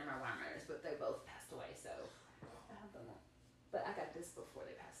boys, and they're my Weimaraners, but they both passed away, so I have them. But I got this before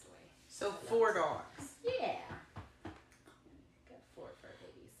they passed away. So 4 dogs. Yeah. Got 4 fur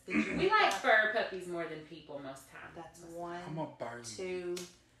babies. Did you We get like that? fur puppies more than people most times. That's I'm 1, gonna burn you. 2,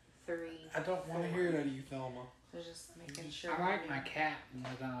 3. I don't want to hear it out of you, Thelma. So just making sure. I like my cat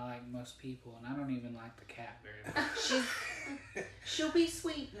more than I like most people, and I don't even like the cat very much. She'll be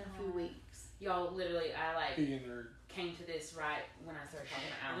sweet in a few weeks. Y'all, literally, I like Being nerd. came to this right when I started talking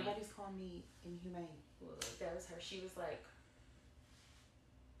to Allie. Everybody's calling me inhumane. That was her. She was like,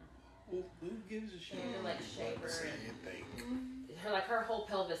 Who gives a shit? Yeah, like shaper Say and- a thing. her whole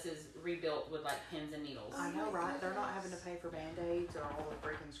pelvis is rebuilt with like pins and needles. I know, right? They're not having to pay for band-aids or all the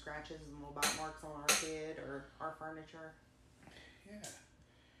freaking scratches and little bite marks on our kid or our furniture. Yeah.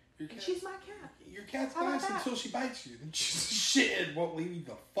 Your And cat, she's my cat. your cat's How about nice that? until she bites you. Then she's shit won't leave you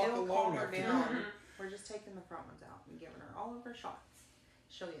the fuck It'll alone calm her after down. that. We're just taking the front ones out and giving her all of her shots.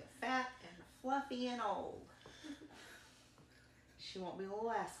 She'll get fat and fluffy and old. She won't be a little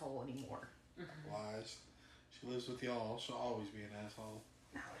asshole anymore. Lies. She lives with y'all. She'll always be an asshole.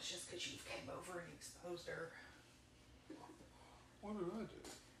 No, it's just because you came over and exposed her. What did I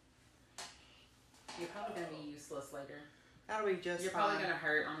do? You're probably gonna be useless later. That'll be just You're fine. probably gonna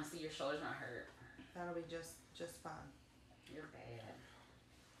hurt. Honestly, your shoulder's not hurt. That'll be just fine. You're bad.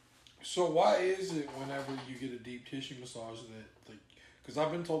 So why is it whenever you get a deep tissue massage that, like, because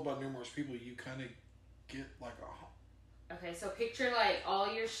I've been told by numerous people you kind of get like a... Okay, so picture like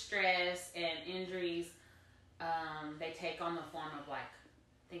all your stress and injuries. They take on the form of like,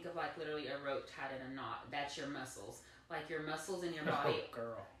 think of like literally a rope tied in a knot. That's your muscles. Like your muscles in your body. Oh,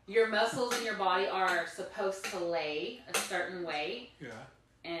 girl. Your muscles in your body are supposed to lay a certain way Yeah.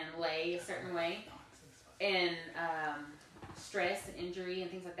 and lay a certain way. And stress and injury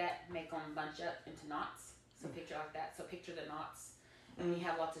and things like that make them bunch up into knots. So picture like that. So picture the knots. And when you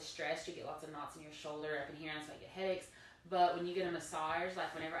have lots of stress, you get lots of knots in your shoulder up in here, and so you get headaches. But when you get a massage,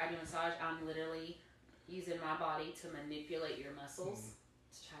 like whenever I do a massage, I'm literally using my body to manipulate your muscles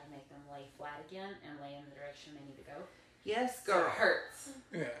to try to make them lay flat again and lay in the direction they need to go. Yes, So girl. it hurts.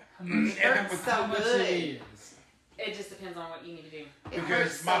 Yeah. How much, hurts so how much good. it is? It just depends on what you need to do. It Because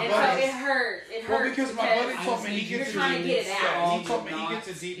hurts my so It, buddy- much. it hurts. It Well, hurts because my buddy I told just me he need you gets You're to trying to do get it this out. all He told me the he gets a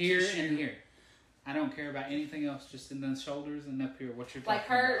knots deep here tissue. and here. I don't care about anything else, just in the shoulders and up here. What you're Like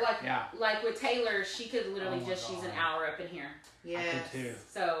talking her, about. like Yeah, like with Taylor, she could literally Oh my just use an God. hour up in here. I Yes. could too.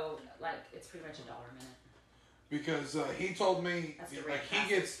 So like it's pretty much $1 a minute. Because he told me, That's the like, rate he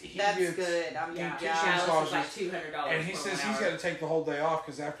gets That's gets, good. I'm Yeah, tissue Chalice is massages, like $200. and he for says 1 he's hour. got to take the whole day off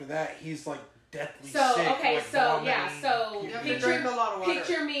because after that he's like deathly So, sick. okay, like so, yeah, vomiting, so You have to puking. drink a lot of water.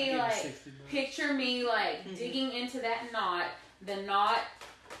 Picture I me give you like $60. picture me like Mhm. digging into that knot. The knot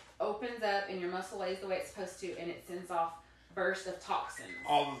opens up and your muscle lays the way it's supposed to, and it sends off burst of toxins.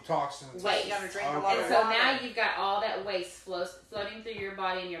 All the toxins. Waste. You gotta drink a Okay. lot And of so water. now you've got all that waste floating through your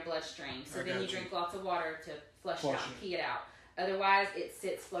body and your bloodstream. So I then got you you. drink lots of water to flush it out, Flush and it. pee it out. Otherwise, it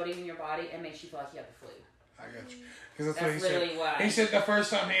sits floating in your body and makes you feel like you have the flu. I got you. Because that's what he That's said. literally why. He said the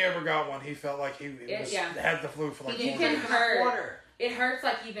first time he ever got one, he felt like he Yeah. had the flu for like You 4 can days. hurt. Water. It hurts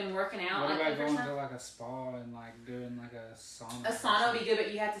like you've been working out. What like about every going time. to like a spa and like doing like a sauna? A sauna would be good,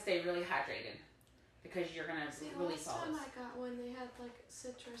 but you have to stay really hydrated because you're gonna See, release last time solids. I got one, they had like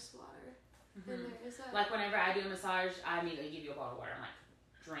citrus water in Mhm. there. Is that Like whenever I do a massage, I immediately give you a bottle of water. I'm like,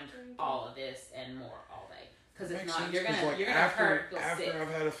 drink Drink all of this and more all day because if Makes not, sense, you're 'cause, gonna like, you're gonna after, hurt, feel after sick. I've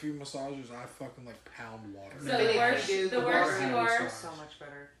had a few massages, I fucking like pound water. So Maybe the they worse, do the the worse water you hand are, massage. So much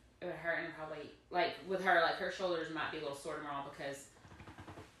better. it would hurt and probably like with her, like her shoulders might be a little sore tomorrow because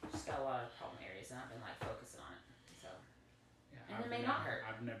she's got a lot of problem areas and I've been like focusing on it. So Yeah, And it I've may never- not hurt.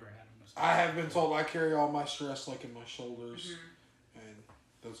 I've never had a massage. I have been told I carry all my stress like in my shoulders, mhm. and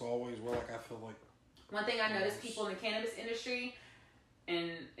that's always where like I feel like One thing I noticed people in the cannabis industry,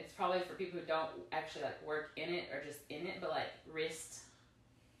 and it's probably for people who don't actually like work in it or just in it, but like wrist,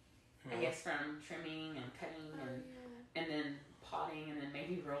 I guess from trimming and cutting Oh, and yeah. and then potting and then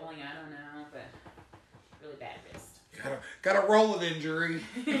maybe rolling. I don't know, but really bad wrist. got a rolling injury.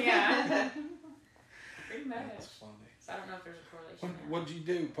 Yeah, pretty much. That's funny. So I don't know if there's a correlation. there. What'd you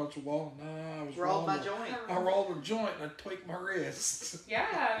do? Punch a wall? No, I was Rolled my rolling. joint. I rolled a joint and I tweaked my wrist.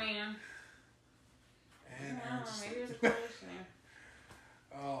 Yeah, I mean, And I don't know, just- maybe there's a correlation there.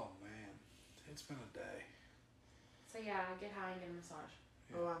 oh man, it's been a day. So yeah, get high and get a massage.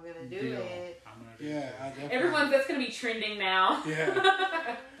 Oh, I'm gonna do Deal. it. I'm gonna do Yeah, it. I definitely. Everyone, that's gonna be trending now.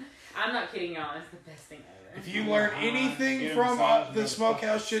 Yeah. I'm not kidding y'all. It's the best thing ever. If you learn anything Get a from massage and the go to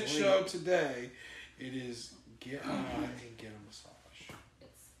Smokehouse fucking Shit sleep. Show today, it is get high and get a massage.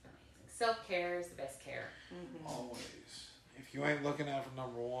 It's amazing. Self care is the best care. Mm-hmm. Always. If you ain't looking out for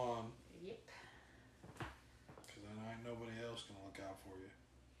number one, Yep. because I know ain't nobody else gonna look out for you.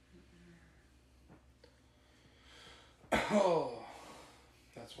 Oh,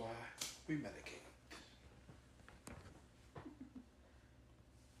 that's why we medicate.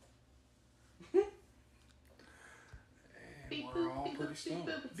 And Beep, we're boop, all beep, pretty boop, stoned.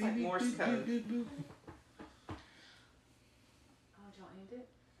 beep, boop. It's like Morse beep, code. beep, beep, beep. Oh, do you want me to do it?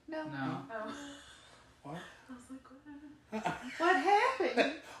 No. No. Oh. What? I was like, what? What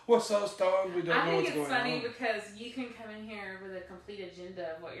happened? We're so stoned we don't I know think what's it's going funny on. because you can come in here with a complete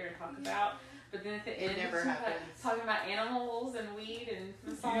agenda of what you're going to talk about, but then at the end, never it's just like happens. talking about animals and weed and You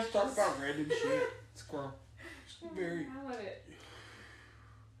massages. just talk about random shit. Squirrel. Very. I love it.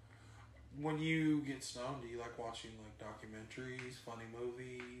 When you get stoned, do you like watching like documentaries, funny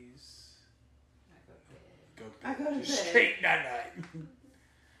movies? I go to bed. Go I go to just bed. straight night night.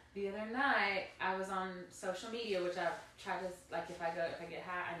 The other night, I was on social media, which I try to, like, if I get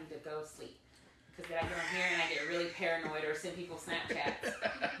high, I need to go sleep. Because then I get on here and I get really paranoid or send people Snapchats.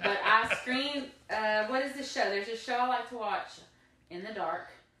 But I screen, what is this show? There's a show I like to watch, In the Dark,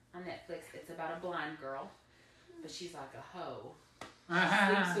 on Netflix. It's about a blind girl, but she's like a hoe.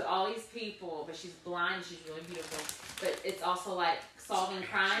 Sleeps with all these people, but she's blind, she's really beautiful. But it's also like solving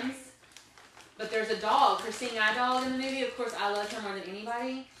crimes. But there's a dog, her seeing eye dog in the movie. Of course, I love her more than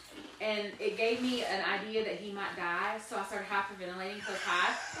anybody. And it gave me an idea that he might die, so I started hyperventilating close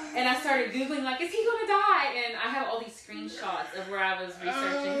high. And I started Googling, like, is he going to die? And I have all these screenshots of where I was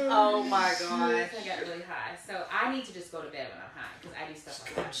researching. Oh my I gosh. got really high. So I need to just go to bed when I'm high, because I do stuff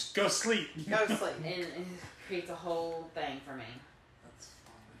like that. Just go sleep. Go to sleep. And it creates a whole thing for me. That's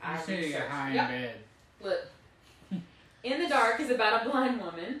I You said you researched. got high Yep. in bed. Look, In the Dark is about a blind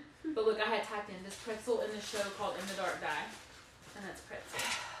woman. But look, I had typed in this pretzel in the show called In the Dark Die. And that's pretzel.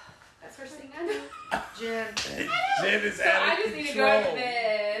 That's her singing. I know. Jen. Jen is So out I of just need to control. go to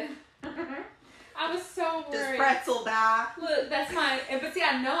bed. I was so Does worried. pretzel die? Look, that's my. But see,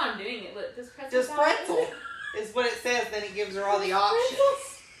 I know I'm doing it. Look, does pretzel Does die? pretzel is what it says. Then it gives her all the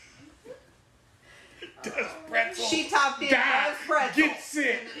options. Does pretzel She typed in die? does pretzel. Get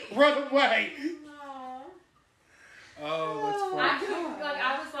sick. Run away. No. Oh, that's I funny. could, like,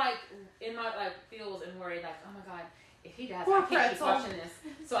 I was like in my like feels and worried, like, oh my god, if he dies, Poor I can't keep pretzel. watching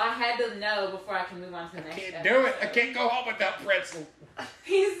this. So I had to know before I can move on to the I next. can't do it. I episode. can't go home without pretzel.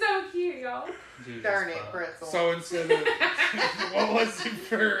 He's so cute, y'all. Jesus Darn it, fuck. pretzel. So instead of what was it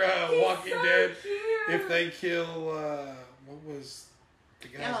for He's Walking so Dead? cute. If they kill what was the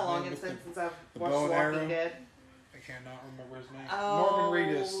guy's Yeah, how long name it's with been since I've the watched bow and arrow? Walking Dead. I cannot remember his name. Oh,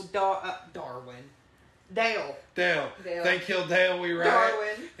 Norman Reedus. Darwin. Dale. Dale. Dale. If they kill Dale, we right.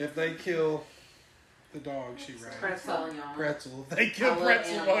 Darwin. If they kill The dog, she riots. Pretzel, y'all. Pretzel. They I kill love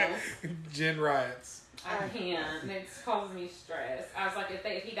Pretzel. animals. Jen riots. I can't. It's causing me stress. I was like,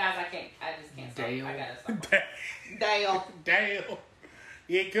 if he dies, I just can't stop. Dale. I gotta stop. Dale. Dale.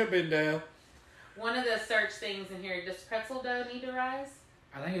 Yeah, it could have been Dale. One of the search things in here, does pretzel dough need to rise?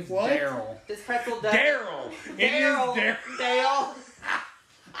 I think it's What? Daryl. This pretzel does. Daryl. It is Daryl. Daryl. Dale.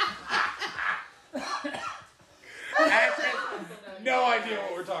 I have no idea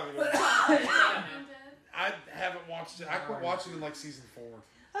what we're talking about. I'm dead. I haven't watched it. I quit watching it like season 4.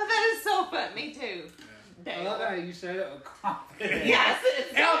 Oh, that is so fun. Me too. I love how you said it with confidence. Yes,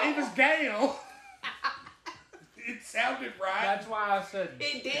 it's Hell, it was Dale. It sounded right. That's why I said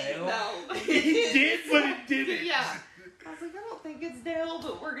It didn't Dale. though. It did, but it didn't. Yeah. I was like, I don't think it's Dale,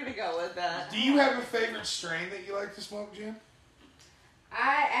 but we're gonna go with that. Do you have a favorite strain that you like to smoke, Jen?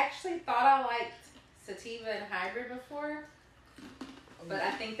 I actually thought I liked sativa and hybrid before, but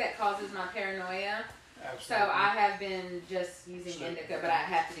I think that causes my paranoia. So Absolutely. I have been just using indica, but I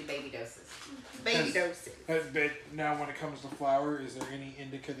have to do baby doses. Baby doses. But now, when it comes to flower, is there any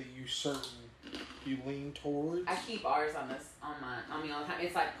indica that you lean towards? I keep ours on me all the time.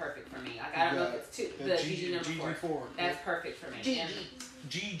 It's like perfect for me. Like I don't know if it's the GG number 4. That's perfect for me. And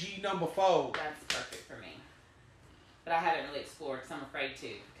GG number 4. that's perfect for me. But I haven't really explored because I'm afraid to.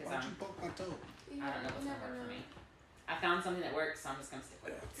 Because Why'd you poke my toe? I don't know what's gonna work for me. I found something that works, so I'm just gonna stick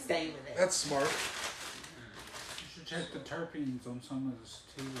with it. Stay with it. That's smart. You should check the terpenes on some of the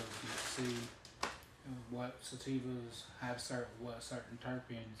sativas and see what sativas have certain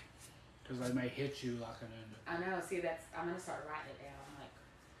terpenes, because they may hit you like an indica. I know. See, I'm gonna start writing it down.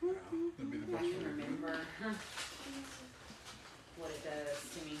 Like That'd be the I best can way. remember what it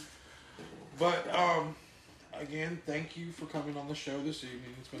does to me. But again, thank you for coming on the show this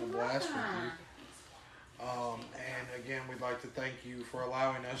evening. It's been a blast with you. And again, we'd like to thank you for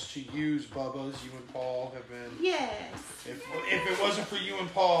allowing us to use Bubba's. You and Paul have been. Yes. If it wasn't for you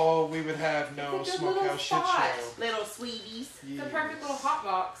and Paul, we would have no It's a good little Smokehouse Shit spot. Show. Little sweeties. It's a perfect little hot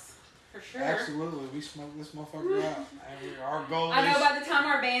box for sure. Absolutely, we smoke this motherfucker out. And our goal I know is. by the time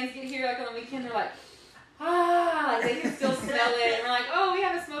our bands get here, like on the weekend, they're like, like they can still smell it. And we're like, oh, we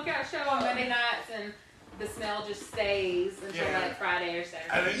have a smokeout show on Monday nights, and the smell just stays until Yeah. like Friday or Saturday.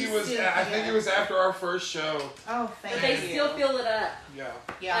 I think it was after our first show. Oh, thank But they you. still fill it up. Yeah.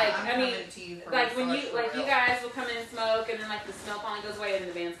 Yeah, like, I'm I mean, coming to you for Like when massage you, for like real. you guys will come in and smoke, and then like the smell finally goes away, and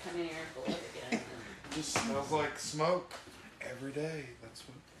then the bands come in here and fill it again. Just smells like smoke every day. That's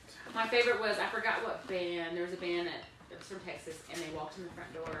what. My favorite was, I forgot what band. There was a band that was from Texas, and they walked in the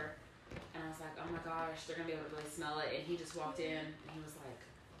front door, and I was like, oh my gosh, they're gonna be able to really smell it. And he just walked in, and he was like,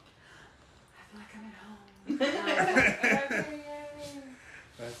 I feel like I'm at home. And I was like, okay, yay.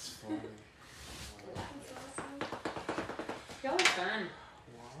 That's funny. That's awesome. Y'all are fun.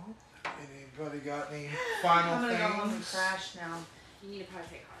 Well, anybody got any final I'm gonna go home and things? crash now. You need to probably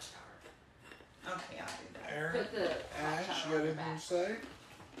take a hot shower. Okay, I'll do that. Aaron, Put the hot Ash, shower you got on the anything back. to say?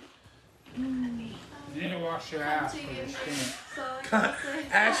 You need to wash your ass for your skin. So I can say.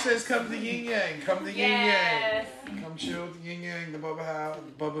 Ash says, "Come to the Yin Yang. Come to the Yes. Yin Yang. Come chill with the Yin Yang, the Bubba House,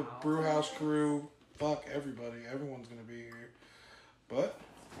 Bubba Brew House crew. Fuck everybody. Everyone's gonna be here. But,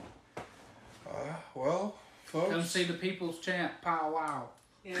 well, folks. Come see the People's Champ Pow Wow.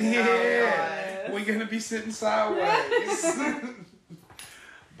 Yeah, we're gonna be sitting sideways.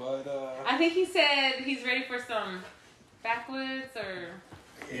 But I think he said he's ready for some backwoods or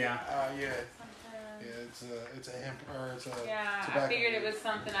Yeah. yeah, something. it's a hemp or it's a Yeah, tobacco I figured it leaf. was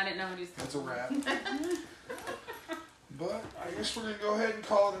something. I didn't know what he was It's a talking wrap. about. But I guess we're gonna go ahead and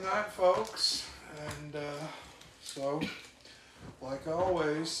call it a night, folks. And so, like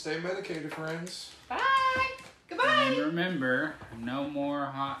always, stay medicated, friends. Bye. Goodbye. And remember, no more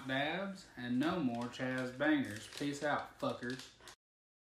hot dabs and no more Chaz bangers. Peace out, fuckers.